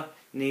either.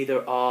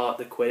 Neither are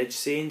the Quidditch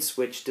scenes,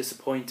 which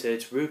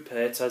disappointed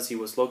Rupert as he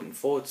was looking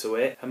forward to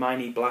it.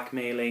 Hermione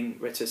blackmailing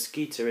Rita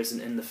Skeeter isn't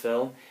in the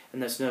film,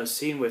 and there's no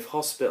scene with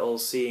Hospital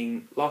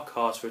seeing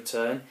Lockhart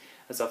return,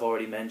 as I've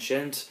already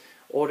mentioned.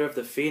 Order of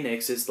the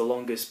Phoenix is the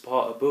longest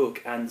part of the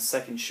book and the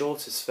second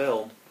shortest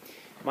film.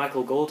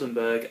 Michael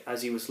Goldenberg,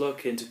 as he was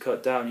looking to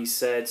cut down, he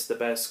said the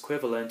best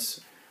equivalent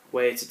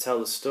way to tell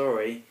the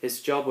story.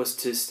 His job was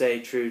to stay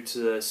true to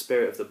the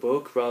spirit of the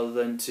book rather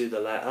than to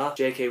the letter.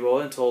 J.K.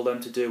 Rowling told them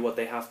to do what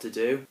they have to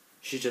do.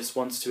 She just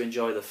wants to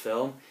enjoy the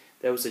film.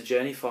 There was a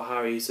journey for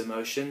Harry's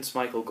emotions.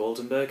 Michael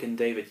Goldenberg and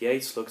David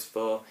Yates looked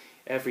for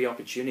every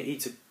opportunity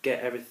to get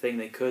everything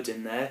they could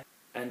in there,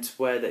 and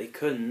where they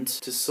couldn't,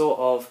 to sort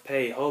of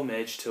pay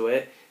homage to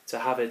it, to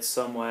have it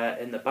somewhere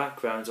in the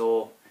background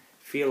or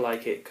feel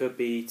like it could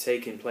be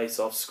taking place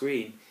off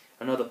screen.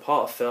 Another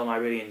part of film I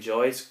really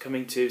enjoyed,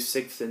 coming to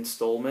 6th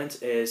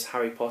installment, is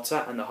Harry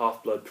Potter and the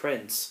Half-Blood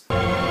Prince.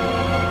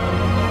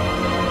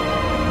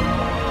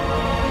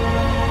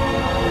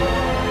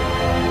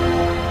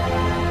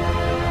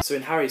 So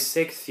in Harry's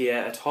 6th year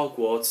at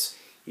Hogwarts,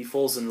 he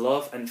falls in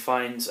love and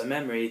finds a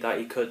memory that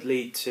he could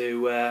lead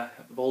to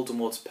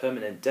Voldemort's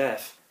permanent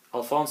death.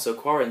 Alfonso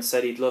Cuarón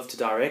said he'd love to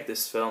direct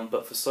this film,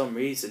 but for some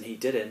reason he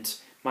didn't.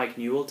 Mike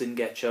Newell didn't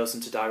get chosen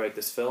to direct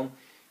this film.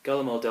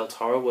 Guillermo del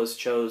Toro was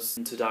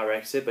chosen to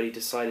direct it, but he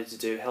decided to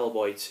do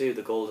Hellboy 2,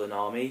 The Golden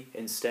Army,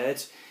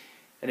 instead.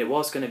 And it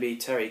was going to be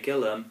Terry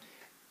Gilliam,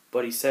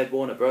 but he said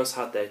Warner Bros.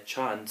 Had their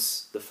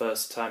chance the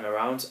first time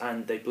around,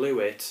 and they blew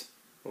it.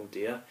 Oh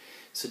dear.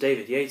 So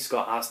David Yates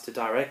got asked to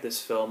direct this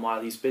film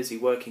while he's busy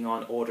working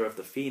on Order of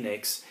the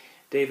Phoenix.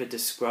 David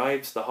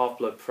described The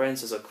Half-Blood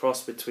Prince as a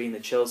cross between The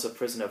Chills of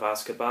Prisoner of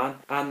Azkaban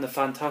and the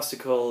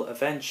fantastical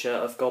adventure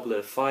of Goblet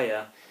of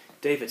Fire.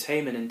 David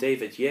Heyman and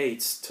David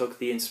Yates took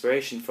the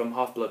inspiration from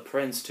Half-Blood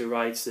Prince to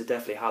write the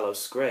Deathly Hallows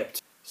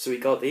script. So we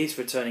got these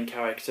returning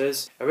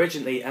characters.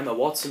 Originally Emma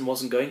Watson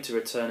wasn't going to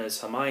return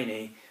as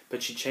Hermione,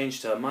 but she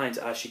changed her mind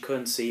as she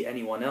couldn't see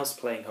anyone else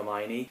playing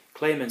Hermione.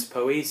 Clemens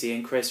Poesi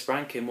and Chris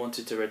Rankin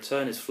wanted to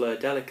return as Fleur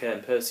Delacour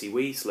and Percy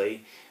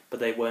Weasley,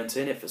 but they weren't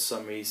in it for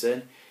some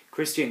reason.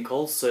 Christian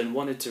Coulson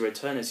wanted to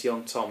return as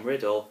young Tom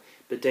Riddle,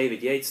 but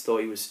David Yates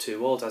thought he was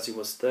too old as he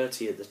was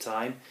 30 at the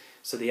time.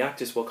 So the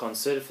actors were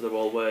considered for the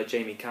role were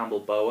Jamie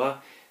Campbell-Bower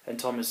and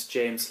Thomas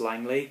James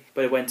Langley,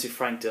 but it went to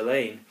Frank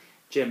Delane.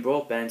 Jim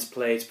Broadbent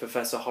played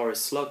Professor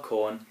Horace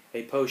Slughorn,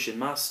 a potion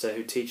master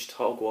who taught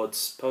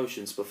Hogwarts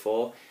potions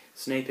before.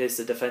 Snape is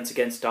the Defense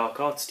Against Dark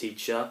Arts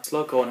teacher.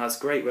 Slughorn has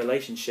a great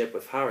relationship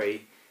with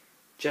Harry.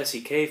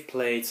 Jessie Cave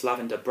played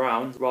Lavender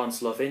Brown,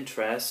 Ron's love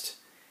interest.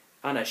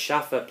 Anna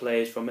Schaffer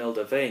played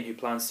Romilda Vane, who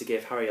plans to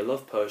give Harry a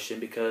love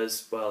potion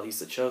because, well, he's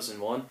the chosen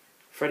one.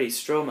 Freddie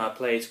Stromer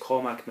played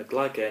Cormac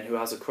McLagan, who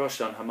has a crush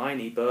on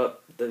Hermione,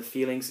 but the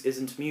feelings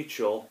isn't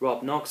mutual.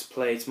 Rob Knox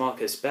played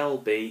Marcus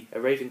Belby, a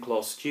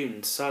Ravenclaw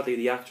student. Sadly,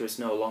 the actor is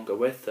no longer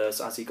with us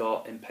as he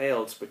got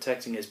impaled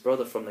protecting his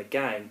brother from the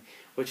gang,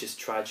 which is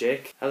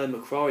tragic. Ellen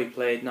McCrory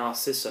played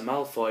Narcissa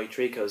Malfoy,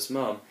 Draco's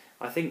mum.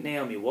 I think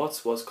Naomi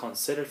Watts was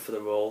considered for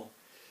the role.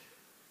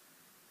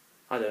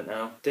 I don't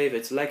know.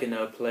 David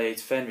Legano played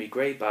Fenry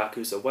Greyback,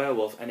 who's a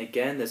werewolf, and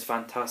again, there's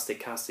fantastic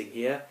casting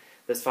here.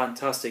 There's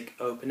fantastic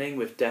opening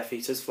with Death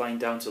Eaters flying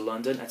down to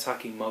London,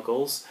 attacking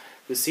Muggles.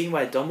 The scene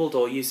where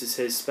Dumbledore uses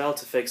his spell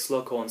to fix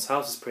Slughorn's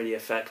house is pretty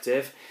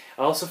effective.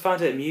 I also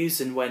found it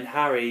amusing when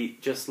Harry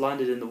just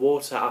landed in the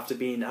water after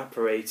being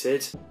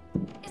apparated. Is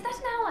that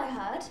an owl I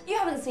heard? You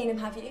haven't seen him,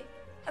 have you?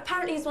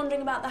 Apparently he's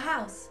wandering about the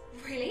house.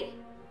 Really?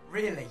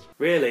 Really?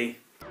 Really?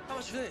 How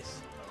much for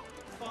this?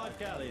 5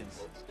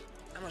 galleons.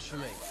 How much for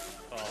me?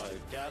 5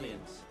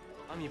 galleons.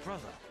 I'm your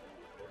brother.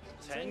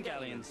 10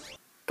 galleons.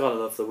 Gotta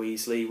love the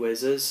Weasley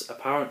Wizards.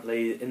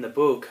 Apparently, in the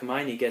book,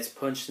 Hermione gets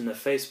punched in the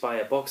face by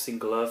a boxing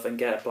glove and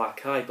get a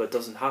black eye, but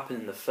doesn't happen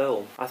in the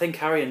film. I think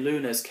Harry and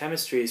Luna's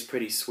chemistry is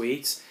pretty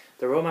sweet.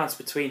 The romance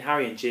between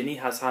Harry and Ginny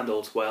has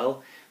handled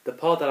well. The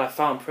part that I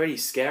found pretty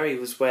scary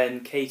was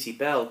when Katie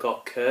Bell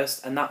got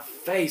cursed, and that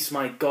face,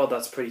 my god,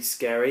 that's pretty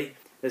scary.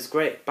 There's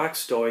great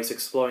backstories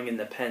exploring in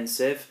the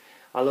Pensive.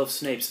 I love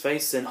Snape's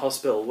face in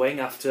Hospital Wing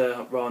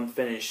after Ron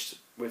finished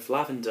with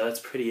Lavender, it's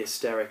pretty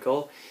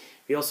hysterical.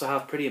 We also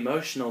have pretty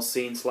emotional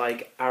scenes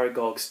like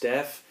Aragog's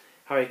death.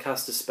 Harry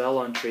cast a spell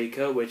on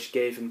Draco, which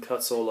gave him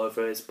cuts all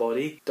over his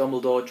body.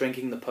 Dumbledore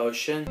drinking the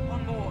potion.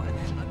 One more, and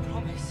then I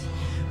promise.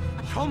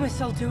 I promise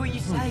I'll do what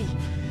you say.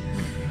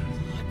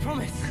 I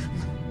promise.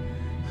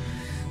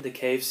 The the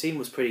cave scene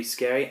was pretty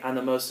scary, and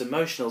the most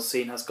emotional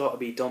scene has got to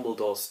be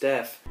Dumbledore's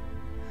death.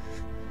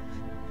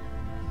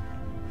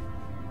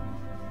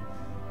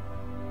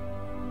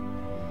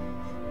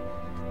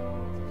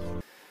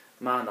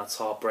 Man, that's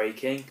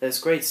heartbreaking. There's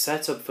great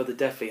setup for the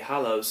Deathly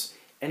Hallows.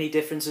 Any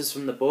differences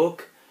from the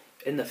book?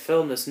 In the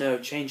film there's no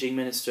changing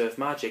Minister of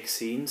Magic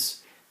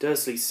scenes.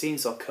 Dursley's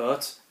scenes are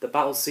cut. The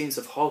battle scenes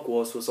of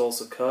Hogwarts was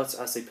also cut,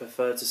 as they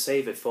preferred to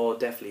save it for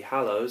Deathly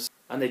Hallows,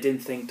 and they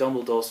didn't think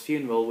Dumbledore's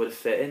funeral would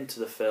fit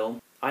into the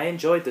film. I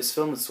enjoyed this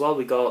film as well.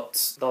 We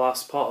got the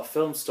last part of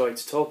film story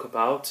to talk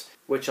about,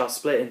 which I'll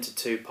split into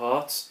 2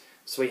 parts.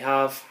 So we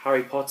have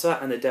Harry Potter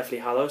and the Deathly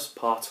Hallows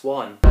Part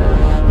 1.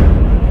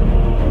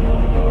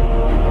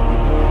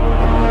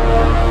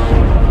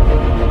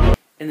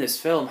 In this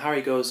film,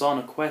 Harry goes on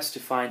a quest to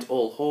find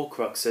all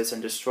Horcruxes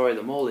and destroy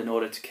them all in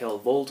order to kill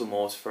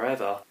Voldemort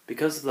forever.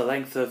 Because of the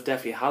length of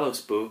Deathly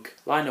Hallows book,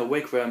 Lionel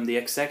Wigram, the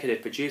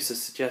executive producer,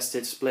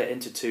 suggested split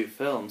into 2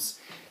 films.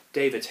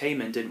 David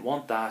Heyman didn't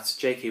want that.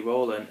 J.K.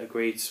 Rowling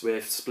agreed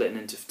with splitting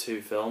into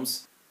 2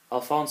 films.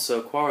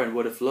 Alfonso Cuarón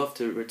would have loved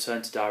to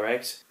return to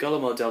direct.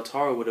 Guillermo del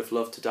Toro would have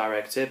loved to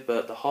direct it,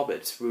 but The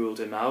Hobbit ruled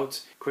him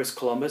out. Chris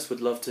Columbus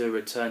would love to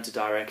return to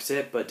direct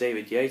it, but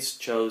David Yates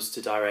chose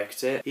to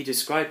direct it. He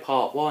described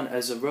Part 1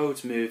 as a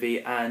road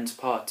movie and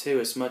Part 2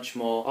 as much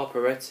more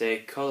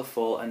operatic,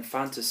 colourful and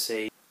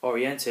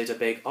fantasy-oriented, a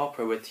big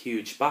opera with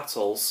huge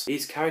battles.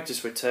 These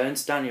characters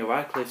returned. Daniel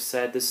Radcliffe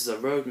said this is a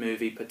road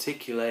movie,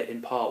 particularly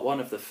in Part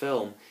 1 of the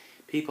film.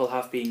 People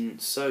have been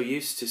so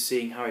used to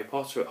seeing Harry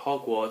Potter at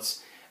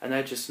Hogwarts, and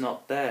they're just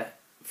not there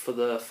for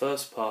the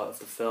first part of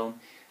the film.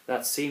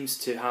 That seems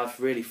to have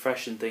really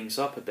freshened things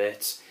up a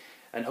bit,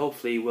 and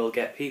hopefully we'll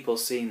get people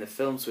seeing the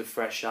films with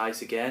fresh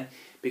eyes again,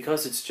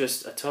 because it's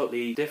just a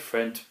totally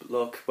different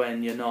look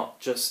when you're not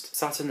just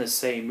sat in the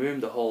same room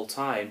the whole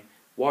time.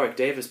 Warwick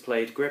Davis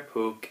played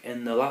Griphook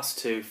in the last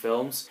 2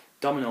 films.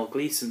 Domhnall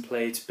Gleeson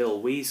played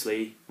Bill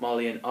Weasley,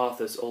 Molly and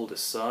Arthur's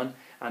oldest son,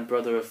 and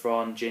brother of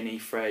Ron, Ginny,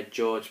 Fred,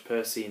 George,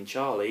 Percy and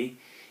Charlie.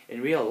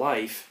 In real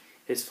life,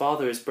 his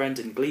father is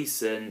Brendan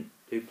Gleeson,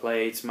 who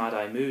played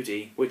Mad-Eye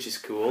Moody, which is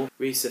cool.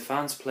 Rhys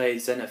Ifans played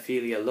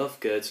Xenophilia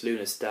Lovegood,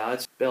 Luna's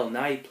dad. Bill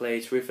Nighy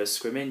played Rufus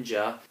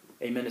Scrimgeour,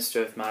 a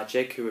Minister of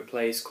Magic who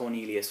replaced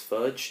Cornelius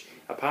Fudge.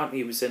 Apparently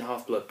he was in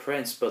Half-Blood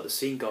Prince, but the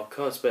scene got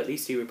cut, but at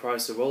least he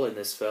reprised the role in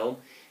this film,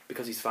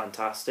 because he's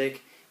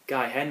fantastic.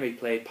 Guy Henry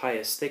played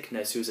Pius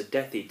Thickness, who was a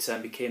Death Eater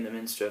and became the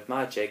Minister of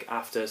Magic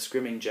after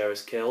Scrimgeour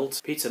was killed.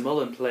 Peter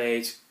Mullen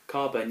played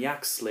Carbon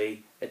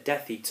Yaxley, a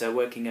Death Eater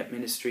working at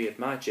Ministry of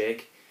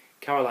Magic.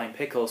 Caroline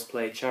Pickles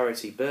played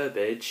Charity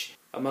Burbage,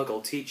 a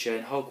Muggle teacher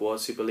in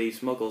Hogwarts who believes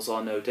Muggles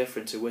are no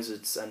different to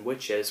wizards and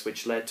witches,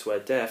 which led to her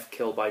death,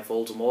 killed by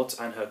Voldemort,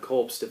 and her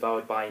corpse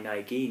devoured by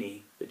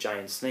Nagini, the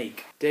giant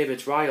snake. David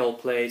Ryall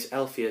played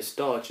Elphias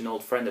Dodge, an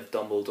old friend of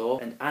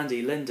Dumbledore, and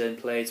Andy Linden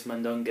played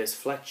Mundungus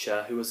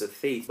Fletcher, who was a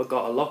thief but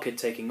got a locket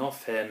taken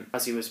off him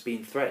as he was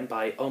being threatened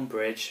by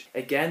Umbridge.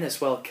 Again, there's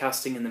well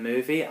casting in the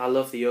movie. I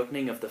love the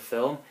opening of the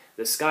film.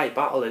 The sky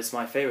battle is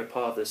my favourite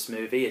part of this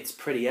movie. It's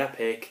pretty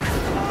epic.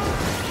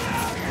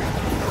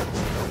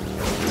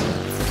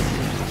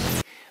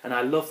 And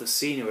I love the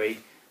scenery.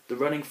 The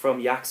running from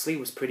Yaxley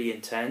was pretty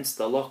intense.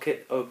 The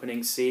locket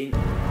opening scene.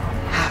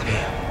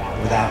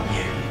 Happy without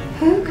you.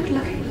 Who could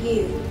look at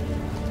you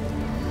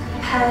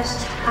compared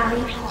to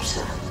Harry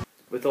Potter?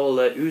 With all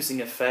the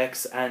oozing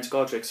effects, and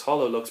Godric's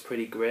Hollow looks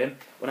pretty grim.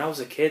 When I was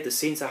a kid, the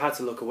scenes I had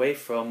to look away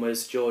from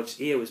was George's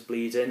ear was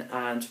bleeding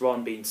and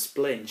Ron being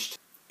splinched.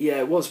 Yeah,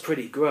 it was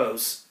pretty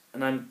gross,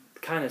 and I'm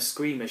kind of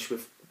squeamish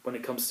when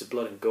it comes to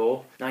blood and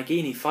gore.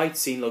 Nagini fight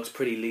scene looks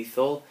pretty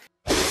lethal.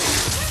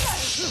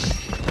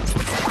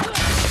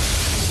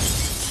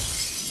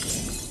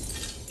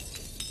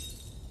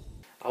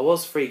 I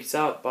was freaked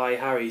out by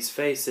Harry's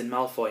face in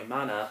Malfoy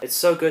Manor. It's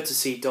so good to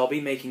see Dobby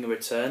making a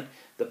return.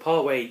 The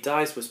part where he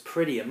dies was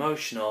pretty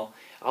emotional.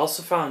 I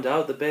also found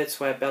out the bits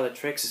where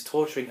Bellatrix is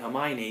torturing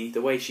Hermione,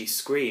 the way she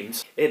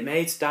screams. It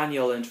made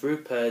Daniel and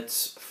Rupert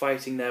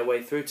fighting their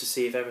way through to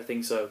see if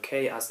everything's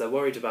okay, as they're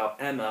worried about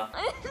Emma.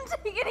 I didn't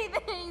take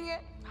anything!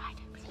 I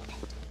don't believe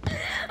it.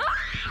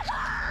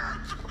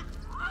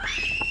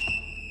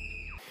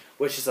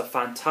 Which is a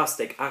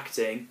fantastic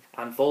acting,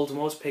 and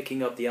Voldemort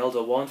picking up the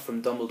Elder Wand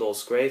from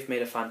Dumbledore's grave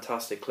made a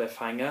fantastic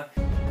cliffhanger.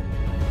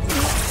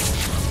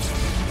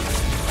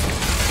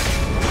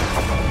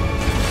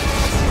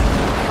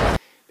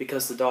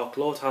 Because the Dark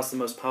Lord has the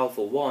most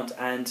powerful wand,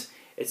 and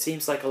it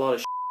seems like a lot of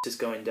shit is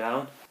going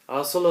down. I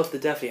also love the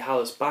Deathly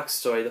Hallows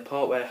backstory, the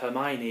part where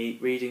Hermione,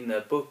 reading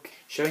the book,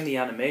 showing the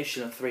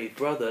animation of 3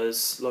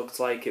 brothers, looked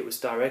like it was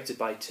directed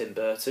by Tim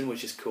Burton,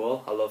 which is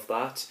cool. I love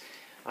that.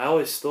 I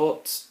always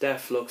thought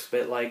Death looks a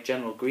bit like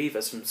General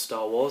Grievous from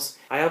Star Wars.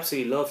 I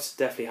absolutely loved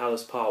Deathly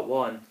Hallows Part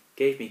 1.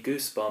 Gave me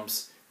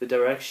goosebumps. The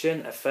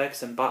direction,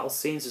 effects and battle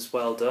scenes is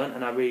well done,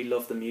 and I really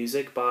love the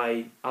music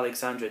by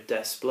Alexandra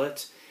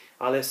Desplat.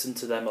 I listen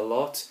to them a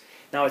lot.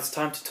 Now it's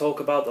time to talk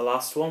about the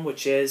last one,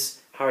 which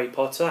is Harry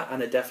Potter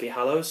and the Deathly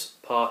Hallows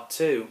Part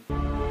 2.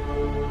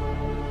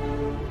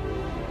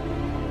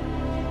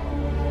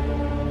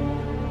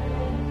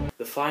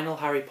 final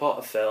Harry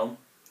Potter film.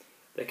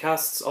 The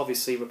casts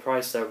obviously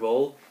reprised their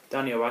role.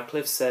 Daniel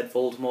Radcliffe said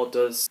Voldemort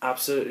does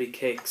absolutely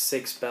kick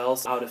 6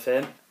 bells out of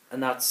him,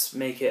 and that's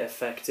make it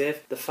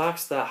effective. The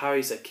fact that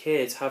Harry's a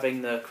kid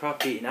having the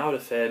crap beaten out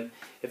of him,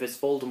 if it's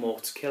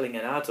Voldemort killing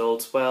an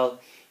adult, well,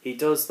 he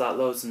does that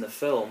loads in the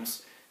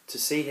films. To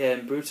see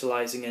him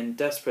brutalising and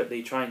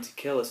desperately trying to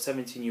kill a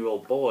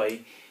 17-year-old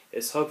boy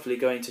is hopefully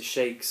going to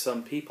shake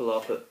some people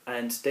up,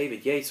 and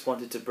David Yates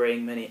wanted to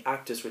bring many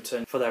actors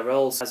return for their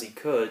roles as he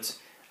could.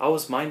 I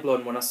was mind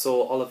blown when I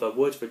saw Oliver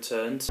Wood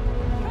returned.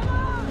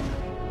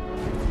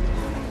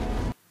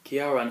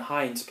 Ciarán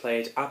Hinds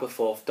played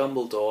Aberforth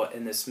Dumbledore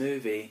in this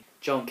movie.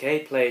 John Kay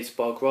played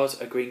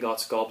Bogrod, a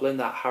Gringotts goblin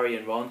that Harry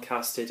and Ron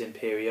casted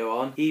Imperio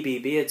on.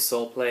 E.B.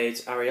 Beardsall played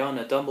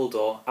Ariana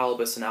Dumbledore,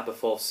 Albus and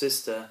Aberforth's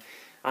sister,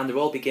 and they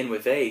all begin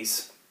with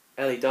A's.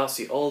 Ellie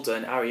Darcy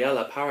Alden,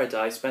 Ariella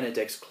Paradise,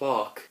 Benedict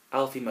Clark,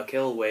 Alfie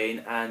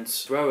McIlwain and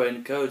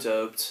Rowan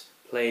Godobt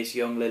played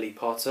young Lily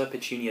Potter,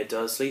 Petunia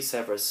Dursley,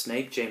 Severus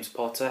Snape, James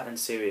Potter and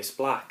Sirius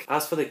Black.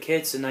 As for the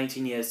kids,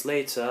 19 years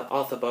later,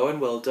 Arthur Bowen,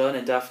 Will Dunn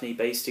and Daphne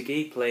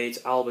Baistighy played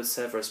Albus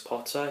Severus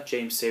Potter,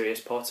 James Sirius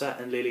Potter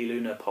and Lily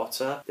Luna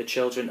Potter, the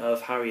children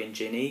of Harry and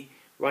Ginny.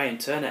 Ryan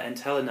Turner and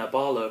Helena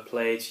Barlow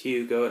played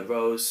Hugo and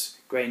Rose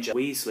Granger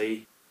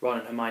Weasley, Ron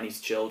and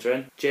Hermione's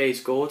children.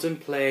 Jade Gordon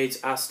played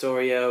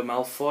Astoria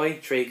Malfoy,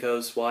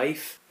 Draco's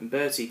wife, and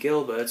Bertie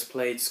Gilbert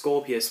played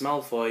Scorpius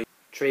Malfoy,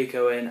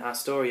 Draco and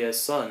Astoria's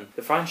son.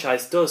 The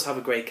franchise does have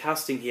a great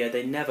casting here,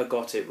 they never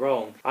got it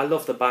wrong. I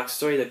love the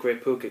backstory that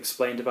Griphook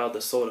explained about the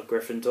Sword of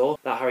Gryffindor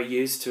that Harry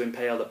used to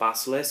impale the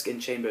Basilisk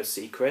in Chamber of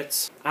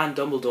Secrets, and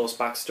Dumbledore's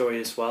backstory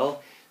as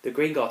well. The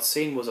Gringotts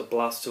scene was a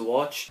blast to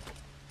watch.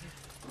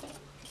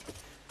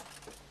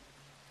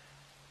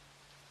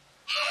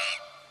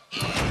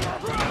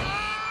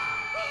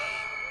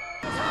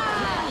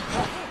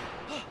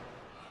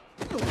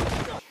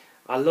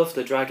 I love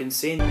the dragon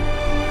scene.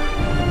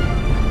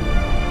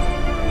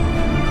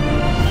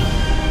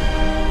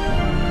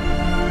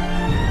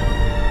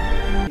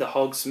 The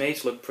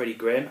Hogsmeade looked pretty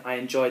grim. I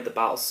enjoyed the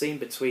battle scene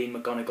between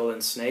McGonagall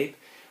and Snape.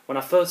 When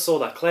I first saw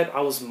that clip,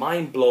 I was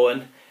mind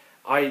blown.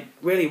 I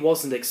really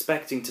wasn't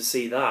expecting to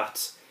see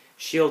that.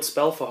 Shield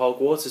spell for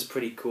Hogwarts is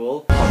pretty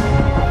cool.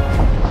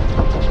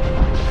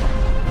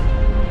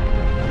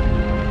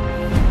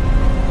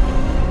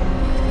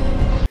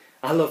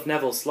 I love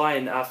Neville's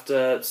line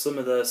after some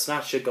of the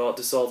Snatcher got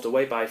dissolved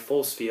away by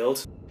force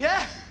field.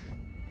 Yeah?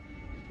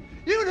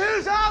 You and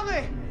whose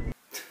army?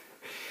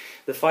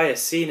 The fire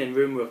scene in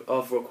Room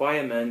of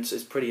Requirement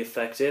is pretty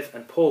effective,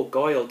 and Paul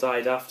Goyle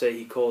died after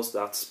he caused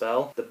that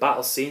spell. The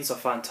battle scenes are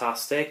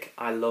fantastic,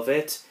 I love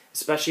it,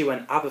 especially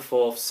when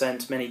Aberforth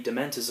sent many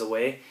Dementors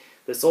away.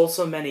 There's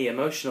also many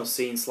emotional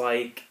scenes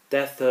like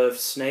death of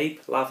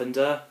Snape,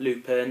 Lavender,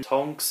 Lupin,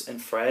 Tonks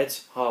and Fred,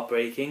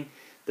 heartbreaking.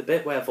 The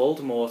bit where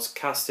Voldemort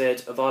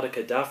casted Avada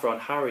Kedavra on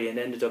Harry and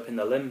ended up in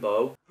the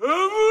limbo.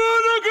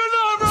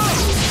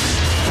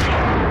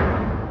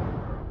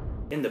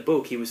 In the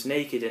book he was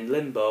naked in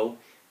limbo,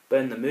 but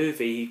in the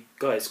movie he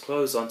got his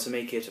clothes on to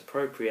make it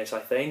appropriate, I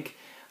think.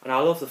 And I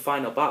love the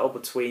final battle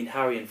between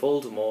Harry and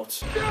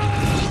Voldemort.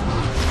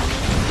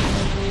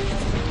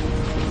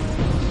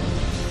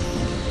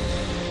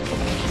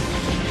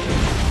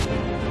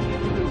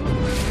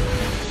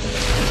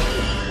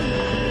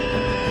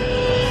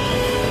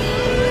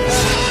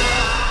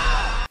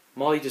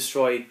 Molly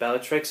destroyed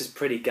Bellatrix is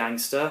pretty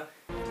gangster.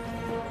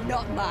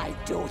 Not my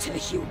daughter,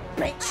 you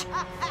bitch!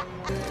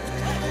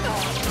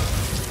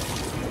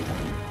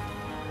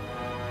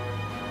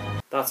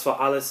 That's for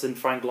Alice and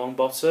Frank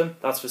Longbottom,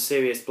 that's for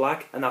Sirius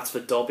Black, and that's for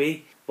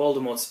Dobby.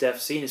 Voldemort's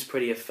death scene is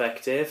pretty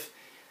effective.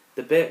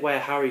 The bit where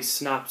Harry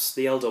snaps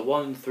the Elder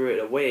Wand and threw it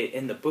away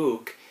in the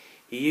book,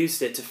 he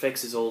used it to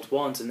fix his old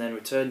wand and then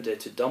returned it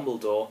to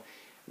Dumbledore.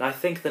 And I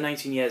think the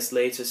 19 years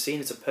later scene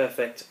is a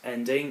perfect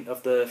ending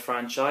of the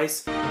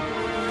franchise.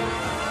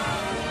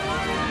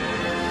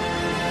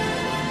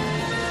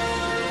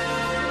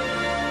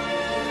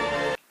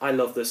 I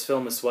love this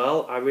film as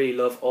well. I really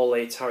love all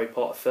 8 Harry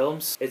Potter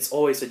films. It's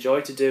always a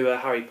joy to do a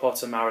Harry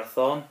Potter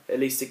marathon. At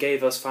least it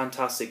gave us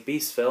Fantastic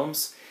Beasts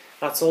films.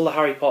 That's all the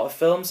Harry Potter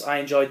films. I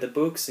enjoyed the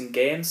books and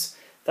games.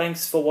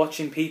 Thanks for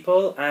watching,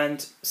 people,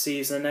 and see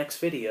you in the next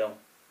video.